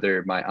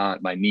mother, my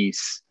aunt, my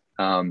niece.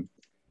 The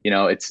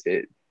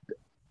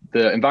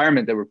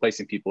environment that we're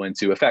placing people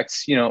into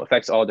affects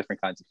all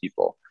different kinds of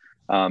people.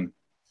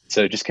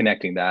 So just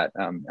connecting that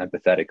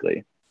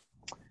empathetically.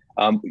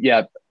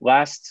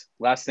 Last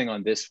thing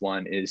on this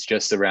one is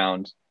just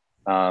around,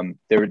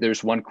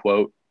 there's one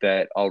quote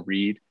that I'll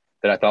read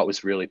that I thought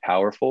was really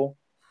powerful.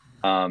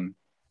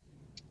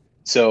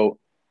 So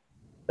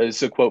this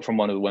is a quote from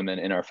one of the women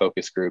in our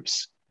focus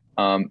groups.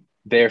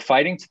 They're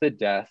fighting to the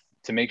death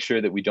to make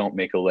sure that we don't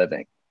make a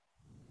living.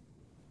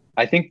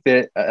 I think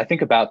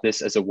about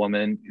this as a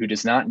woman who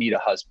does not need a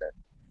husband,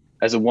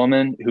 as a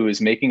woman who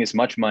is making as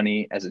much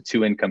money as a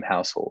 2-income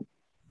household.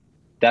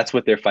 That's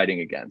what they're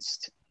fighting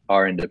against,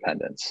 our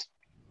independence.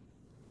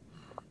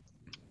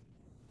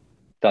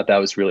 Thought that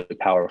was really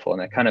powerful.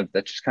 And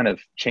that just kind of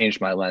changed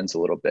my lens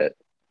a little bit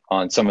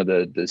on some of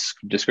the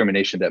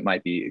discrimination that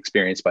might be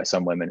experienced by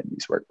some women in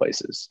these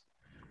workplaces.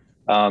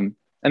 And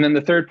then the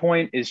third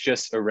point is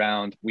just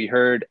around, we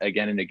heard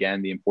again and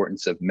again the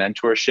importance of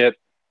mentorship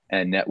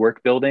and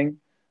network building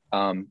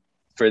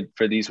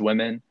for these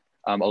women.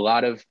 A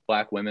lot of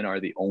Black women are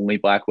the only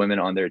Black women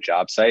on their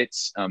job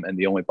sites and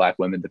the only Black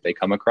women that they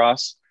come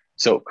across.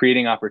 So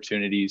creating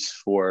opportunities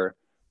for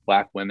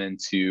Black women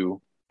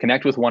to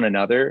connect with one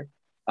another.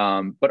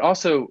 But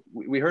also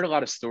we heard a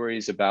lot of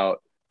stories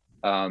about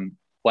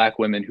Black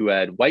women who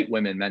had white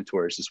women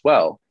mentors as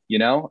well,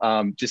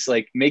 just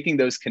like making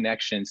those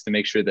connections to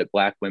make sure that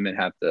Black women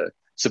have the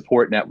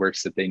support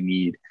networks that they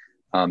need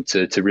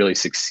to really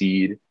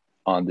succeed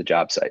on the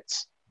job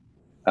sites.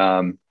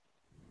 Those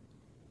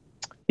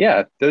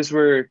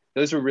were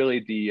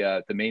really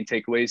the main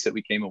takeaways that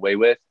we came away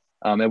with.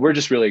 And we're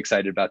just really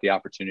excited about the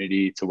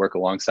opportunity to work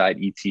alongside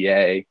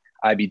ETA,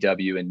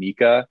 IBW, and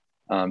NECA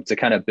to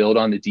kind of build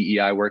on the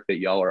DEI work that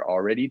y'all are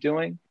already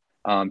doing,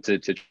 to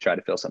try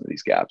to fill some of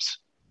these gaps.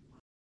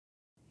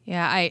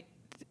 Yeah,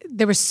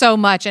 there was so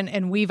much,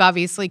 and we've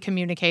obviously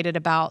communicated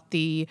about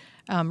the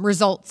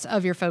results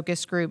of your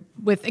focus group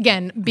with,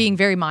 again, being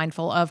very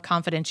mindful of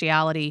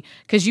confidentiality,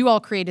 because you all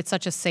created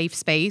such a safe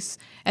space,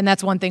 and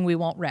that's one thing we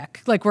won't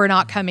wreck. Like, we're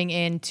not coming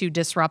in to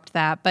disrupt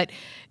that. But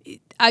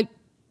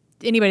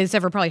anybody that's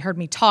ever probably heard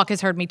me talk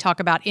has heard me talk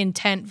about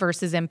intent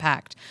versus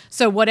impact.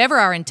 So whatever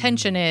our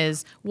intention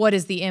is, what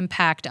is the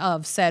impact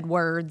of said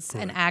words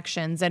and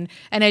actions? And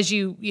as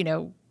you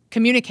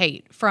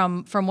communicate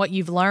from what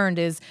you've learned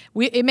is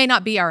it may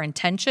not be our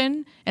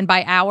intention, and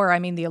by our, I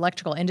mean the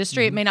electrical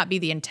industry, it may not be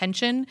the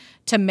intention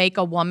to make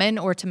a woman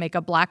or to make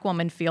a Black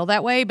woman feel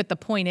that way, but the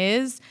point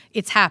is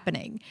it's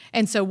happening.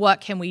 And so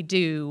what can we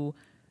do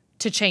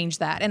to change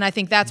that? And I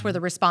think that's where the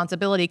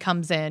responsibility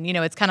comes in.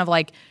 It's kind of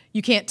like,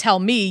 you can't tell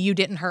me you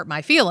didn't hurt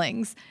my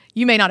feelings.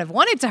 You may not have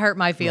wanted to hurt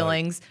my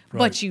feelings,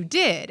 but you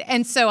did.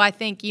 And so I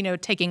think,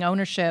 taking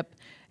ownership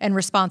and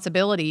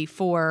responsibility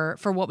for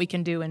what we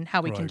can do and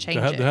how we can change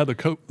it. To have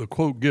the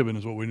quote given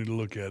is what we need to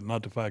look at,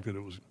 not the fact that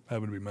it was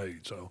having to be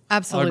made. So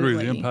absolutely, I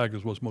agree. The impact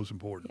is what's most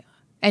important. Yeah.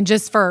 And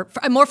just for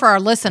more for our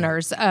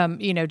listeners,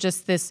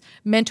 just this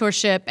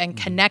mentorship and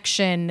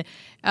connection,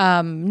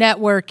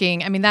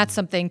 networking. I mean, that's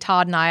something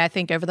Todd and I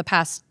think over the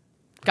past,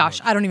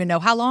 I don't even know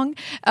how long,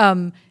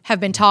 have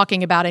been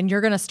talking about, and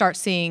you're going to start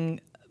seeing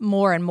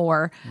more and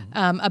more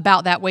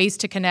about that, ways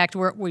to connect.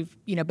 We've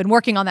been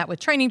working on that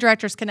with training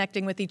directors,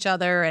 connecting with each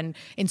other, and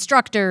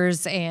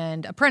instructors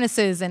and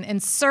apprentices,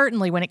 and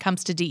certainly when it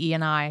comes to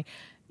DE&I,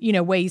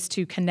 ways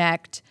to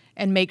connect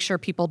and make sure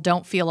people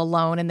don't feel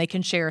alone and they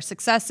can share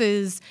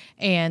successes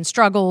and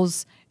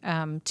struggles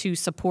to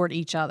support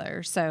each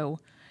other. So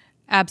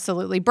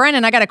absolutely.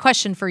 Brennan, I got a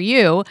question for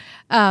you.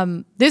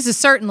 This is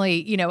certainly,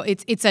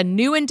 it's a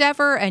new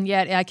endeavor, and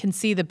yet I can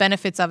see the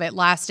benefits of it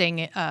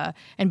lasting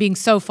and being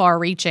so far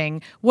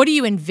reaching. What do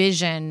you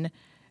envision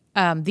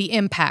the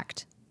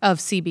impact of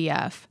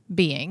CBF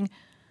being?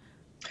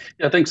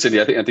 Yeah, thanks,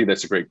 Cindy. I think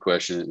that's a great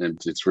question, and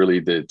it's really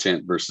the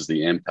intent versus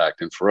the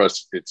impact. And for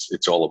us,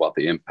 it's all about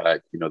the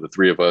impact. The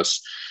three of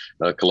us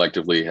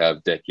collectively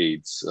have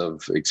decades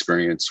of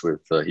experience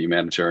with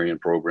humanitarian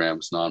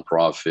programs,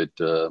 nonprofit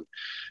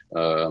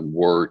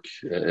work,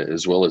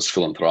 as well as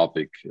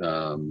philanthropic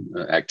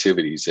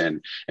activities.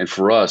 And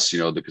for us,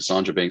 the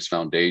Cassandra Banks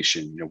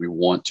Foundation, we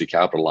want to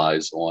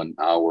capitalize on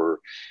our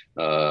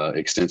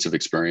extensive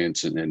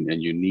experience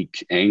and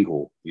unique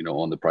angle,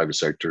 on the private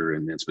sector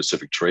and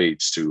specific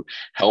trades to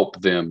help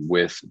them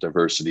with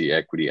diversity,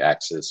 equity,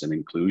 access, and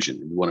inclusion.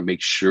 And we want to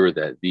make sure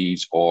that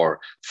these are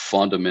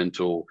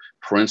fundamental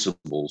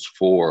principles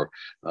for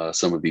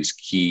some of these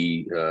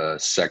key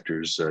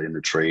sectors in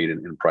the trade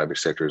and private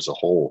sector as a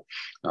whole.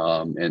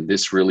 And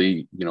this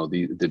really,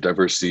 the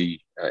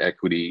diversity,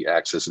 equity,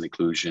 access, and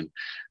inclusion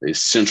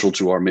is central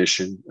to our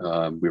mission.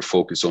 We're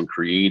focused on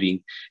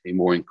creating a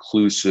more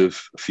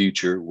inclusive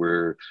future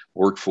where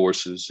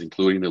workforces,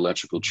 including the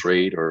electrical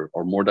trade, are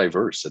more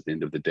diverse at the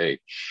end of the day.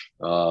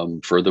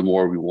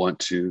 Furthermore, we want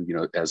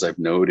to, as I've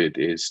noted,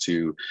 is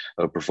to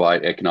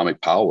provide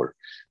economic power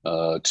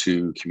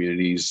to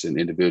communities and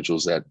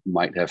individuals that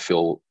might have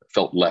felt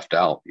left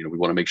out. We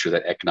want to make sure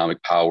that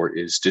economic power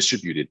is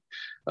distributed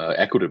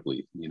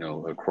equitably,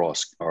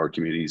 across our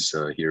communities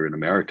here in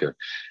America,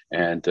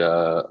 and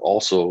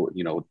also,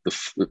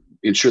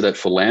 ensure that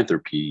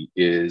philanthropy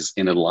is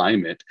in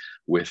alignment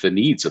with the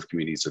needs of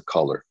communities of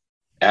color,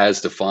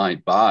 as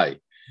defined by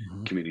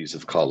communities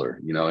of color.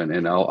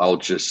 And I'll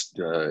just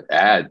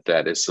add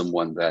that as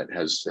someone that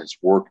has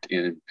worked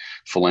in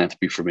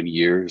philanthropy for many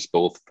years,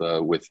 both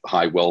with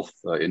high wealth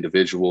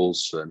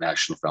individuals,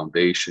 national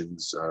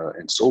foundations,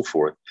 and so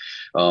forth,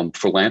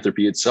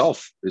 philanthropy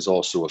itself is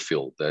also a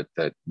field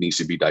that needs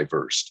to be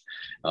diverse.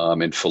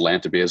 And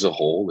philanthropy as a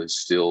whole is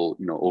still,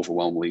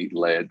 overwhelmingly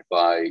led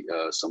by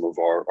some of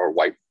our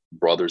white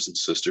brothers and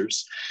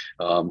sisters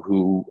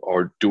who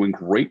are doing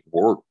great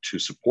work to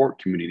support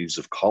communities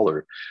of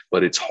color,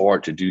 but it's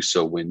hard to do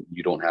so when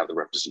you don't have the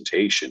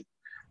representation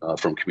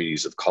from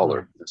communities of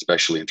color,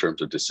 especially in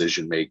terms of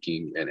decision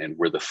making and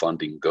where the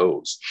funding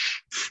goes.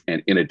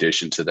 And in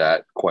addition to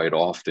that, quite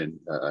often,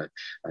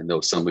 I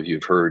know some of you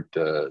have heard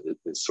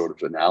this sort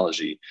of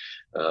analogy.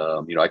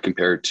 I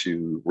compare it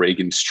to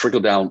Reagan's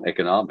trickle-down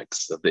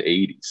economics of the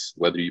 80s,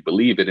 whether you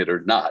believe in it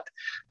or not.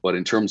 But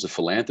in terms of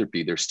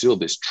philanthropy, there's still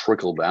this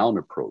trickle-down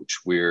approach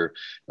where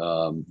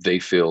they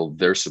feel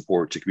their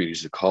support to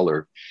communities of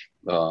color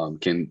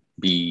can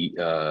be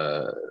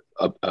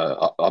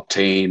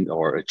obtained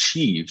or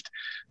achieved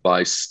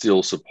by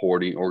still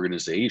supporting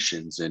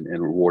organizations and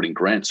rewarding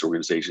grants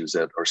organizations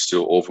that are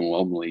still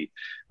overwhelmingly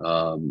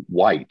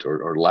white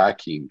or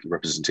lacking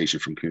representation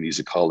from communities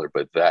of color,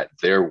 but that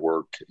their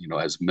work,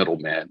 as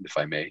middlemen, if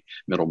I may,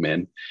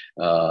 middlemen,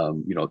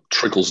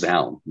 trickles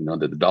down, that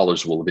the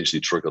dollars will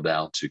eventually trickle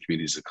down to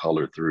communities of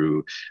color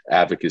through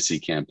advocacy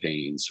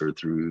campaigns or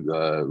through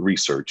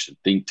research and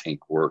think tank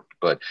work.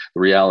 But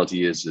the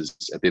reality is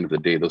at the end of the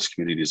day, those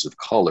communities of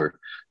color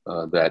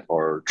that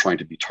are trying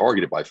to be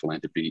targeted by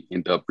philanthropy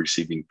end up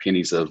receiving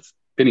pennies on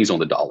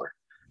the dollar,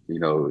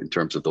 in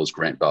terms of those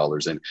grant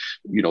dollars. And,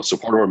 so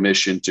part of our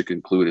mission, to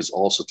conclude, is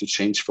also to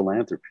change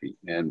philanthropy.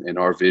 And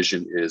our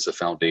vision is a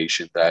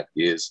foundation that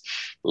is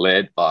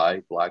led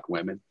by Black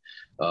women,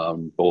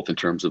 both in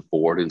terms of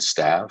board and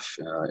staff,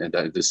 and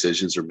that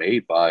decisions are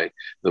made by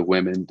the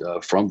women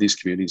from these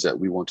communities that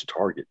we want to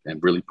target,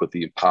 and really put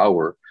the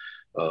power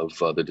of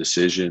the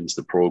decisions,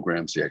 the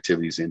programs, the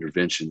activities, the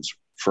interventions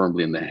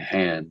firmly in the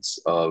hands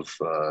of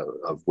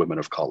women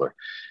of color.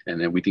 And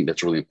then we think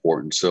that's really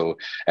important. So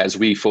as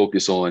we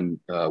focus on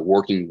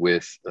working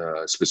with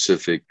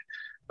specific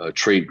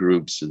trade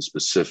groups and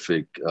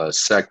specific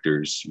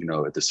sectors,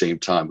 at the same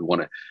time, we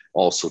want to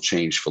also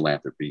change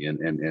philanthropy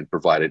and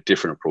provide a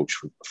different approach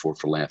for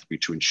philanthropy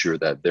to ensure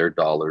that their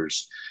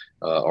dollars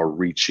are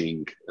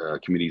reaching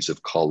communities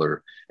of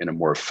color in a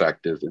more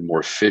effective and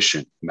more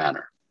efficient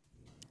manner.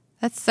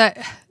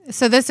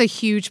 So that's a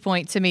huge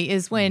point to me,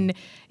 is when,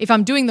 if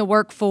I'm doing the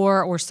work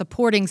for or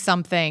supporting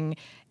something,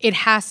 it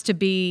has to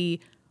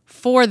be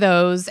for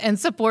those and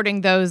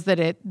supporting those that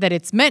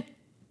it's meant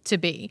to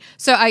be.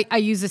 So I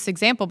use this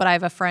example, but I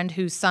have a friend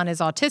whose son is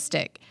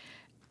autistic.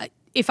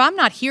 If I'm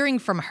not hearing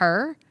from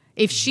her,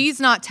 if she's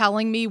not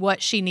telling me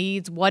what she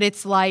needs, what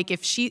it's like,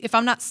 if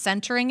I'm not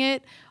centering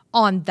it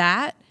on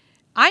that,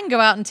 I can go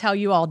out and tell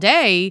you all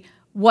day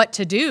what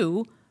to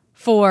do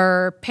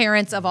for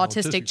parents of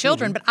autistic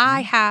children, but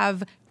I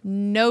have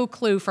no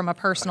clue from a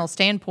personal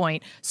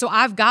standpoint. So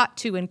I've got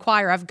to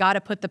inquire. I've got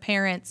to put the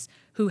parents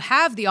who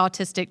have the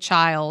autistic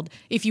child,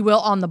 if you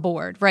will, on the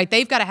board, right?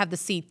 They've got to have the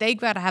seat. They've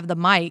got to have the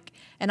mic,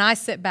 and I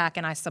sit back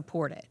and I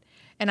support it.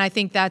 And I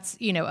think that's,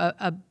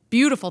 a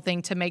beautiful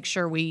thing to make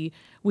sure we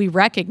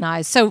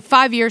recognize. So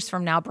 5 years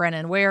from now,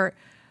 Brennan, where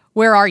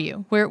are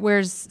you?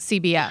 Where's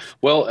CBF?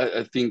 Well,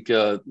 I think,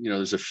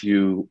 there's a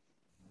few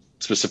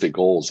specific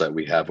goals that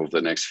we have over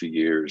the next few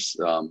years.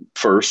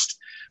 First,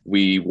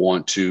 we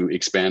want to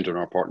expand on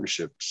our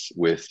partnerships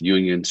with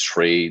unions,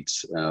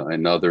 trades,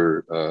 and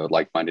other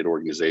like-minded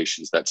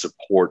organizations that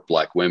support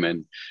Black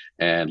women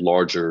and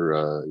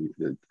larger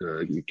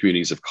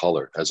communities of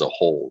color as a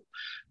whole.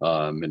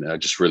 And I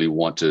just really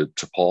want to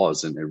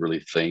pause and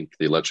really thank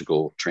the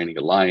Electrical Training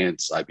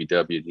Alliance,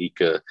 IBEW,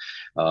 NECA,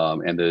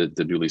 and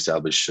the newly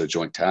established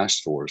Joint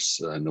Task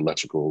Force in the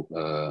electrical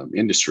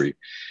industry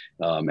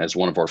as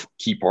one of our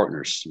key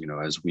partners,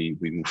 as we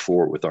move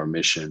forward with our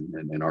mission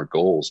and our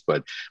goals.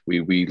 But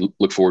we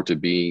look forward to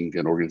being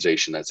an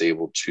organization that's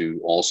able to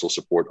also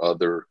support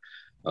other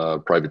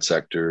private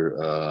sector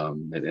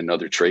and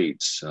other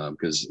trades,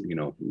 because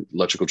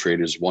electrical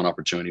trade is one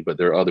opportunity, but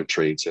there are other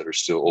trades that are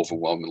still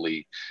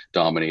overwhelmingly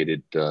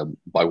dominated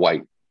by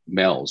white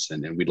males,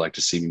 and we'd like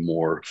to see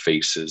more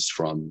faces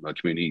from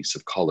communities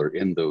of color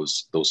in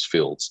those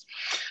fields.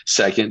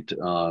 Second,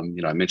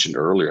 I mentioned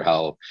earlier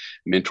how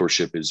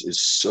mentorship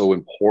is so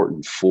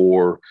important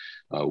for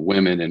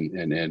women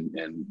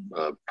and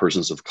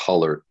persons of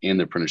color in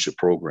the apprenticeship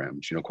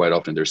programs. Quite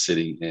often they're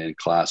sitting in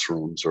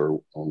classrooms or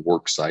on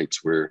work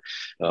sites where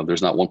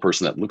there's not one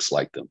person that looks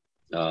like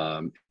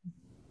them.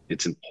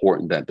 It's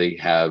important that they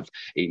have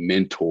a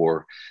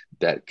mentor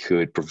that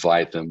could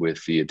provide them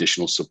with the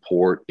additional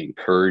support,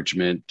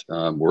 encouragement,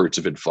 words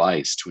of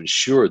advice to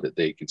ensure that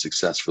they can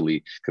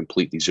successfully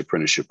complete these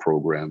apprenticeship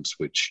programs,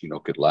 which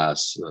could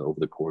last over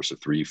the course of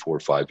 3, 4,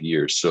 5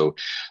 years. So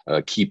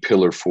a key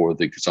pillar for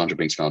the Cassandra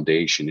Banks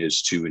Foundation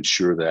is to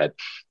ensure that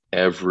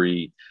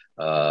every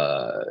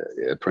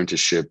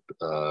apprenticeship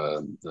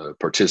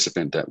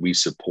participant that we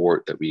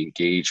support, that we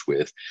engage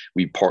with,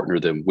 we partner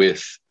them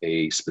with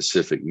a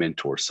specific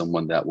mentor,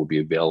 someone that will be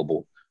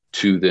available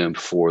to them,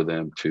 for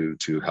them,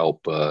 to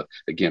help,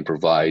 again,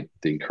 provide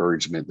the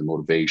encouragement, the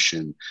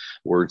motivation,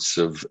 words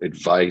of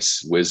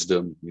advice,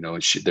 wisdom,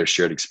 and their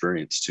shared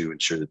experience to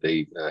ensure that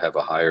they have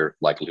a higher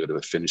likelihood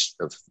of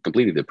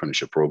completing the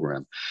apprenticeship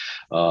program.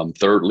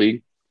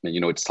 Thirdly,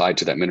 and it's tied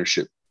to that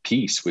mentorship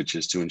piece, which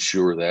is to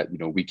ensure that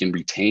we can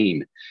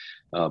retain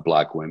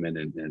Black women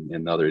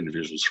and other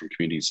individuals from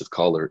communities of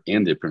color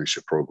in the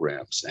apprenticeship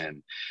programs.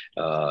 And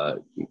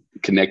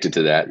connected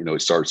to that,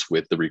 it starts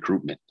with the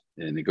recruitment.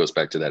 And it goes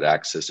back to that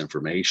access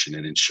information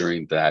and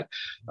ensuring that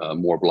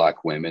more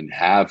Black women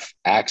have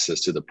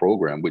access to the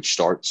program, which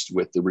starts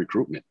with the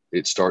recruitment.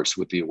 It starts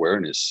with the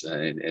awareness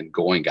and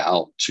going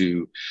out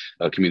to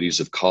communities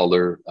of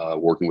color,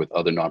 working with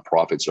other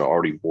nonprofits that are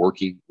already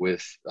working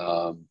with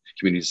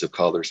communities of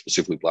color,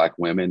 specifically Black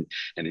women,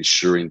 and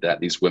ensuring that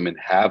these women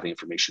have the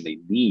information they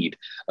need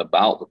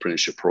about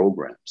apprenticeship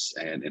programs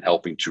and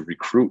helping to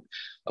recruit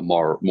a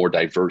more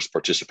diverse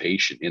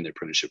participation in the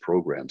apprenticeship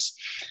programs.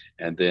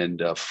 And then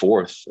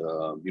fourth,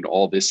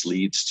 all this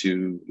leads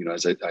to,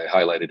 as I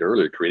highlighted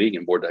earlier, creating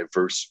a more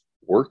diverse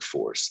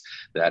workforce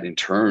that in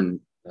turn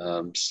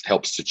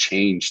helps to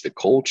change the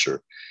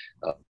culture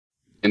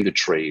in the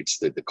trades,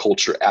 the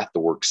culture at the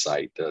work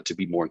site to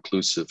be more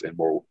inclusive and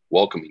more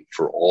welcoming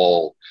for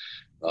all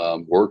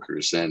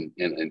workers. And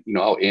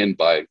I'll end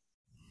by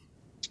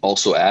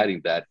also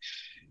adding that,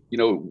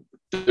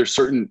 there's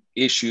certain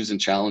issues and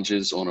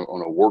challenges on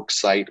a work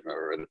site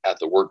or at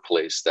the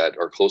workplace that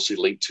are closely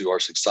linked to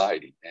our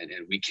society, and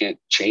we can't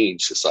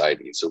change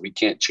society. So we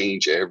can't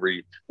change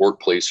every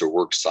workplace or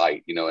work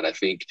site, and I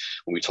think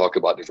when we talk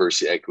about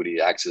diversity,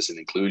 equity, access, and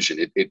inclusion,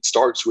 it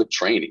starts with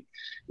training,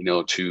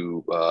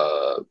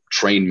 to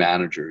train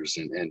managers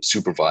and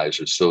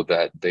supervisors so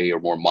that they are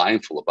more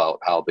mindful about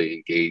how they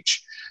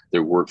engage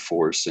their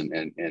workforce and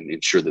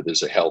ensure that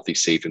there's a healthy,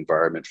 safe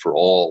environment for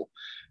all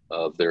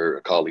of their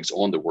colleagues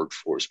on the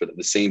workforce. But at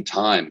the same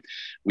time,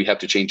 we have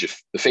to change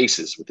the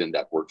faces within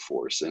that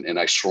workforce. And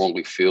I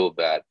strongly feel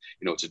that,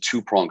 it's a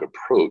two-pronged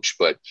approach,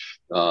 but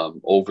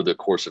over the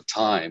course of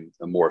time,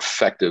 a more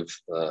effective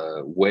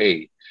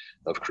way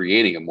of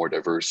creating a more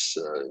diverse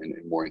and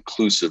more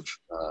inclusive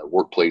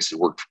workplace and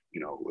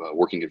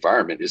working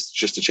environment is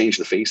just to change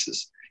the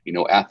faces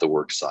at the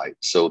work site,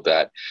 so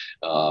that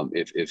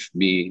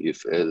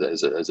if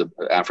as an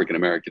African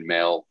American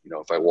male,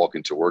 if I walk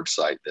into a work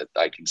site, that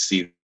I can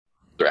see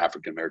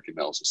African American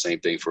males. The same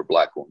thing for a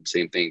Black woman,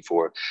 same thing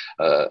for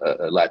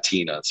a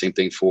Latina, same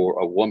thing for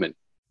a woman,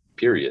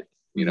 period.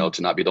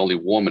 To not be the only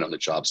woman on the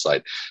job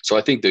site. So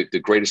I think the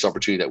greatest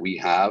opportunity that we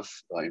have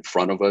in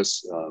front of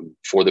us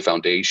for the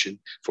foundation,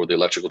 for the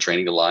Electrical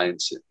Training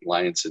Alliance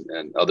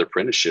and other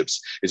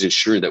apprenticeships, is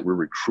ensuring that we're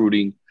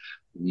recruiting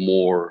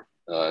more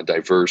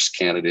diverse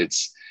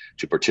candidates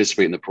to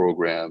participate in the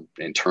program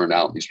and turn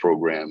out these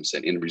programs.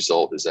 And end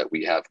result is that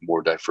we have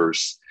more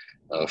diverse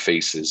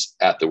faces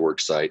at the work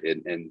site.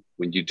 And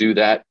when you do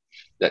that,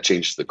 that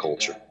changes the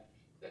culture.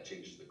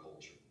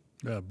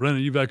 Yeah,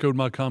 Brennan, you've echoed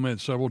my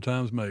comments several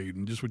times made,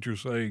 and just what you're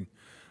saying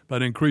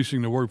about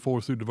increasing the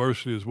workforce through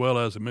diversity as well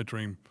as the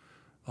mentoring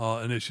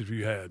initiative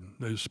you had.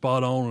 They're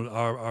spot on.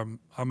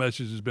 Our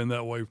message has been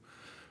that way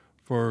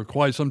for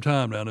quite some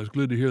time now, and it's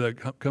good to hear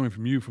that coming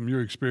from you, from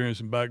your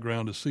experience and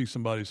background, to see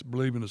somebody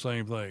believing the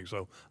same thing.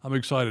 So I'm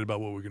excited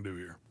about what we can do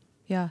here.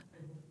 Yeah.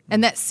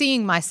 And that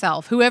seeing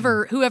myself,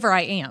 whoever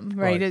I am,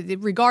 right?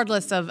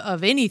 Regardless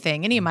of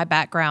anything, any of my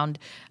background,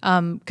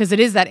 because it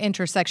is that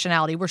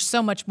intersectionality. We're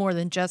so much more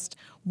than just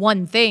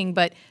one thing,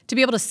 but to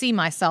be able to see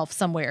myself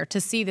somewhere, to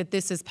see that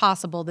this is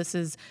possible, this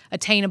is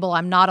attainable,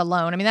 I'm not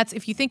alone. I mean, that's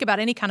if you think about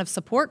any kind of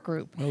support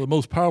group. Well, the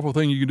most powerful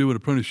thing you can do with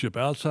apprenticeship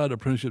outside the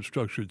apprenticeship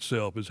structure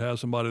itself is have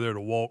somebody there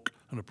to walk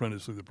an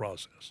apprentice through the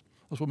process.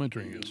 That's what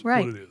mentoring is,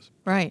 right. What it is.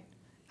 Right.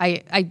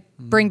 I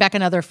bring back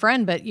another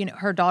friend, but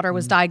her daughter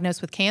was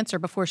diagnosed with cancer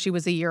before she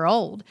was a year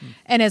old.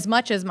 And as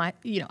much as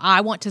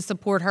I want to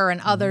support her and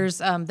others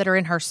that are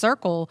in her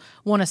circle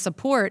want to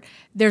support,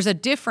 there's a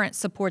different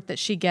support that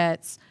she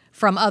gets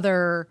from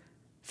other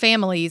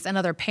families and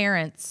other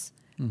parents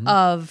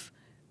of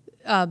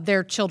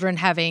their children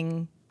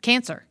having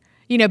cancer.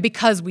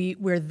 Because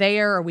we're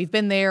there, or we've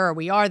been there, or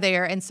we are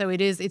there, and so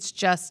it's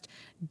just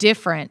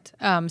different.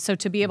 So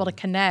to be able to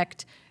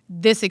connect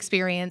this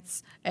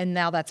experience, and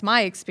now that's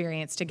my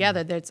experience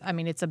together.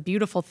 It's a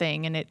beautiful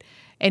thing,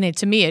 and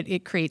to me,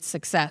 it creates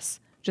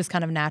success just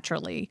kind of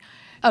naturally.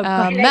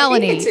 Melanie, I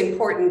think it's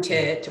important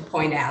to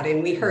point out,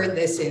 and we heard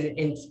this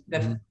in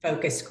the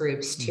focus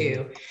groups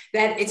too,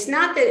 that it's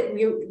not that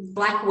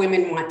Black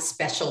women want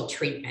special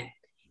treatment.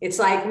 It's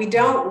like we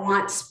don't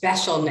want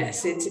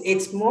specialness.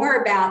 It's more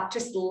about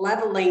just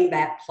leveling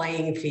that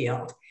playing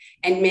field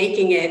and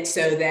making it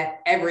so that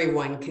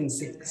everyone can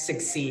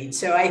succeed.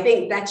 So I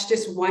think that's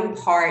just one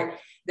part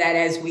that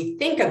as we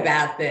think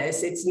about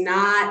this, it's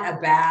not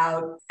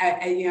about,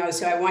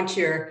 so I want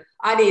your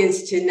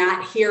audience to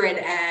not hear it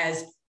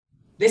as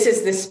this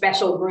is the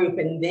special group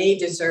and they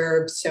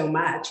deserve so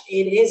much.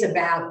 It is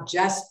about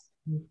just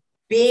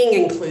being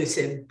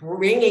inclusive,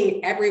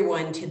 bringing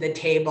everyone to the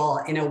table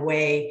in a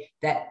way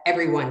that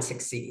everyone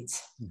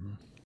succeeds. Mm-hmm.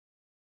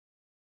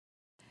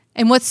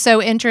 And what's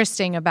so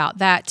interesting about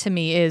that to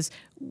me is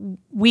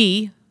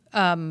we,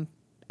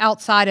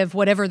 outside of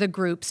whatever the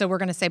group, so we're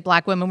going to say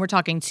Black women, we're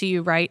talking to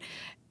you, right?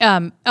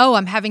 I'm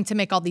having to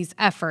make all these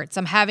efforts.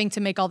 I'm having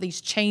to make all these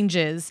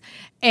changes.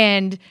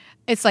 And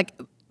it's like,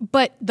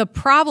 but the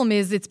problem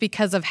is it's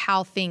because of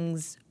how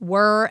things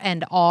were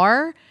and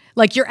are.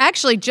 Like you're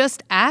actually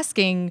just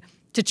asking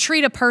to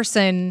treat a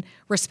person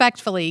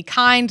respectfully,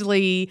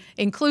 kindly,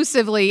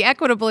 inclusively,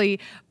 equitably.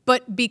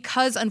 But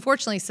because,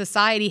 unfortunately,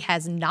 society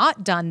has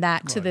not done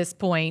that to this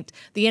point,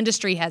 the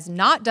industry has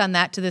not done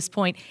that to this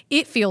point,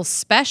 it feels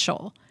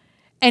special.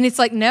 And it's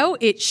like, no,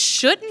 it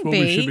shouldn't be.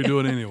 We should be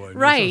doing anyway.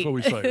 Right. That's what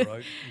we say,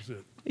 right? That's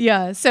it.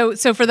 Yeah. So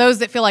for those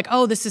that feel like,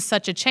 oh, this is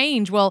such a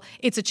change, well,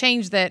 it's a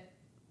change that,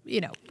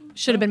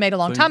 should have been made a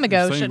long time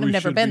ago, shouldn't have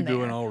never been there.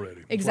 Doing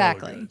already.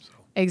 Exactly.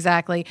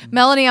 Exactly. Mm-hmm.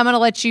 Melanie, I'm going to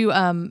let you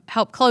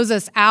help close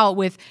us out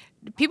with,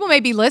 people may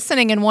be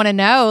listening and want to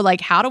know,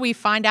 like, how do we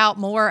find out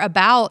more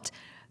about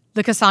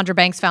the Cassandra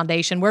Banks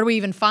Foundation? Where do we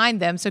even find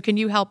them? So can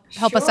you help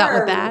us out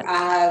with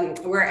that?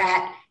 We're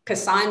at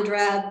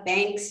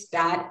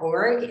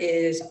CassandraBanks.org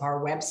is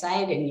our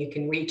website, and you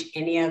can reach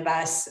any of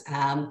us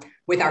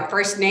with our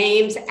first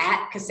names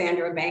at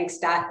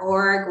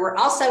CassandraBanks.org. We're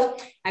also,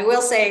 I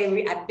will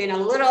say, I've been a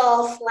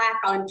little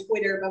slack on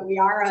Twitter, but we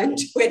are on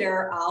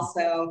Twitter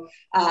also,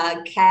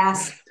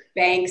 Cass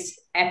Banks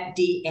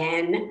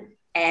FDN.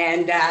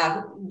 And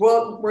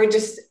we're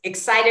just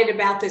excited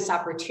about this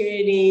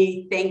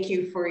opportunity. Thank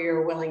you for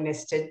your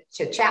willingness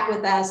to chat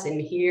with us and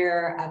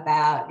hear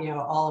about,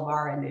 all of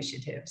our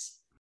initiatives.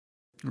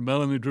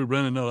 Melanie, Drew,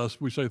 Brennan,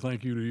 we say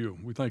thank you to you.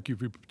 We thank you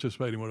for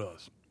participating with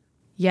us.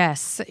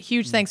 Yes,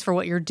 huge thanks for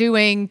what you're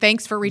doing.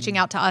 Thanks for reaching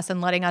out to us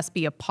and letting us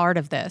be a part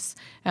of this.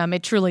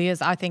 It truly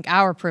is, I think,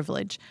 our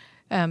privilege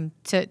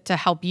to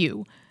help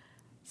you.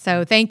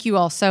 So thank you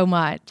all so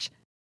much.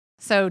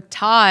 So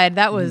Todd,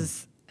 that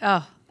was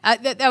that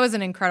was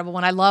an incredible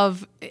one. I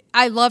love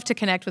to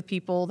connect with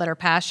people that are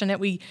passionate.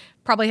 We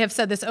probably have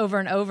said this over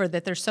and over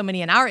that there's so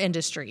many in our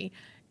industry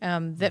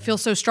that feel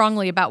so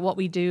strongly about what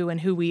we do and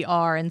who we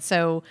are. And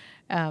so,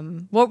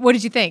 what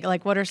did you think?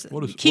 Like,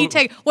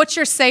 what's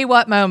your say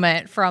what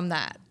moment from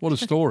that? What a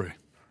story!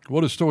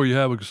 What a story you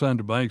have with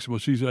Cassandra Banks and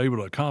what she's able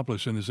to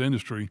accomplish in this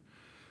industry.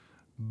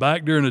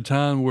 Back during a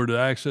time where the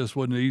access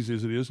wasn't as easy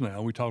as it is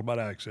now, we talk about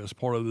access.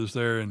 Part of this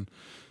there, and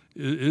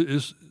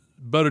it's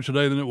better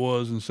today than it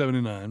was in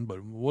 '79.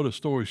 But what a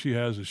story she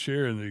has to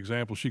share, and the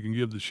example she can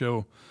give to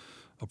show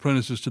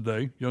apprentices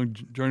today, young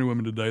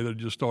journeywomen today that are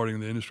just starting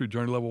in the industry,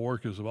 journey level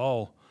workers of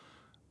all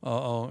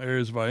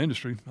areas of our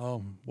industry.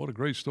 What a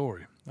great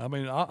story. I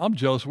mean, I'm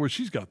jealous of where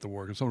she's got to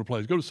work in some of the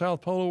places. Go to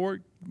South Polo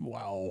work?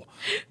 Wow.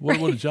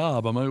 What a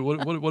job. I mean,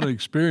 what an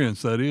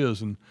experience that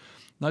is. And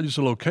not just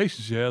the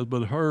location she has,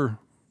 but you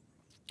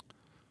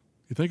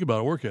think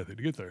about a work ethic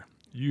to get there.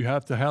 You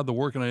have to have the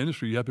work in our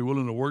industry. You have to be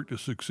willing to work to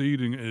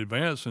succeed and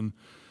advance, and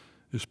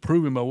it's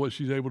proven by what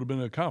she's able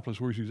to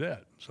accomplish where she's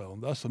at. So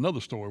that's another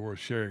story worth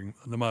sharing,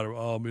 no matter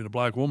being a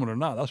black woman or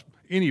not. That's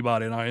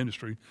anybody in our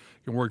industry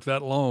can work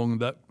that long,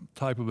 that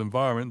type of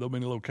environment, those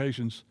many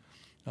locations.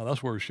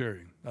 That's worth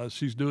sharing.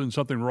 She's doing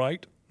something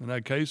right in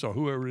that case, or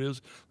whoever it is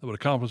that would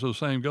accomplish those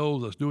same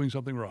goals. That's doing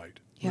something right.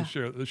 Yeah.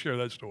 Let's share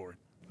that story.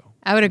 So.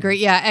 I would agree.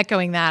 Yeah,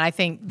 echoing that. I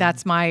think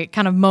that's my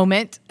kind of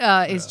moment.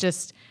 Is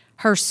just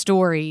her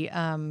story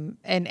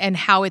and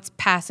how it's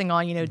passing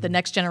on, the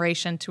next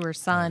generation to her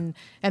son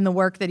and the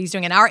work that he's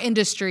doing in our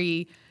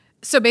industry.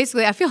 So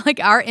basically, I feel like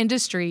our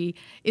industry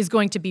is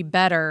going to be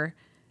better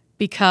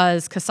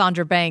because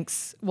Cassandra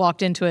Banks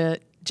walked into a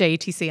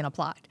JATC and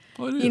applied.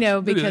 Well,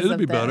 because it'll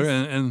be better.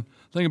 And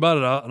think about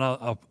it,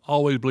 I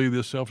always believe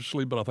this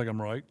selfishly, but I think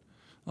I'm right.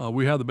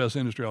 We have the best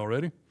industry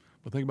already,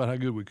 but think about how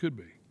good we could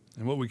be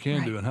and what we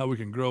can do and how we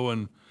can grow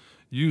and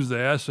use the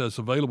assets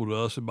available to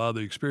us and by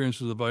the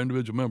experiences of our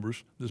individual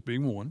members, this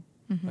being one,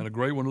 and a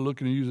great one to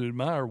look and use and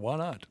admire. Why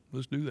not?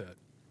 Let's do that.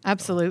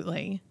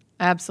 Absolutely.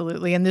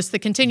 Absolutely. And the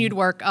continued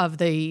work of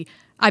the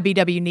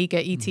IBEW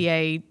NECA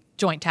ETA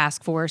Joint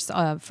Task Force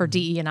for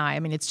DE&I. I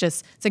mean, it's an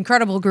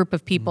incredible group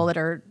of people that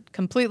are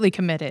completely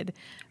committed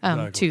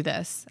to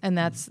this. And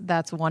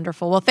that's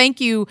wonderful. Well,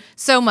 thank you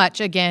so much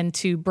again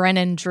to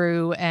Brennan,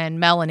 Drew, and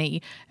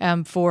Melanie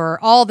for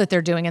all that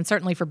they're doing and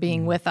certainly for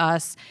being with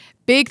us.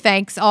 Big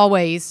thanks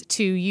always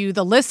to you,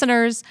 the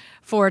listeners,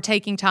 for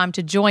taking time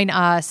to join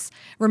us.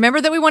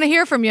 Remember that we want to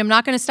hear from you. I'm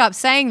not going to stop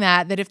saying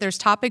that if there's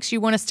topics you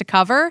want us to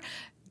cover,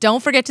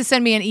 don't forget to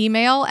send me an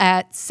email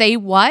at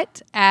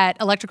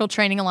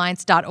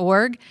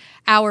saywhat@electricaltrainingalliance.org.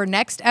 Our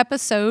next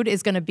episode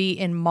is going to be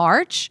in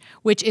March,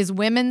 which is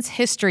Women's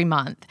History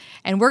Month.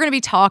 And we're going to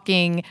be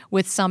talking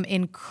with some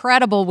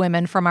incredible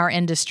women from our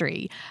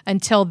industry.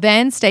 Until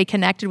then, stay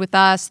connected with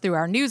us through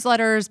our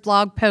newsletters,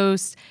 blog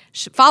posts,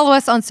 follow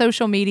us on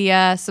social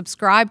media,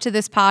 subscribe to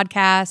this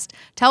podcast,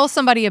 tell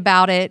somebody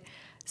about it,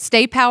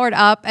 stay powered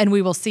up, and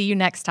we will see you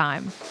next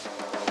time.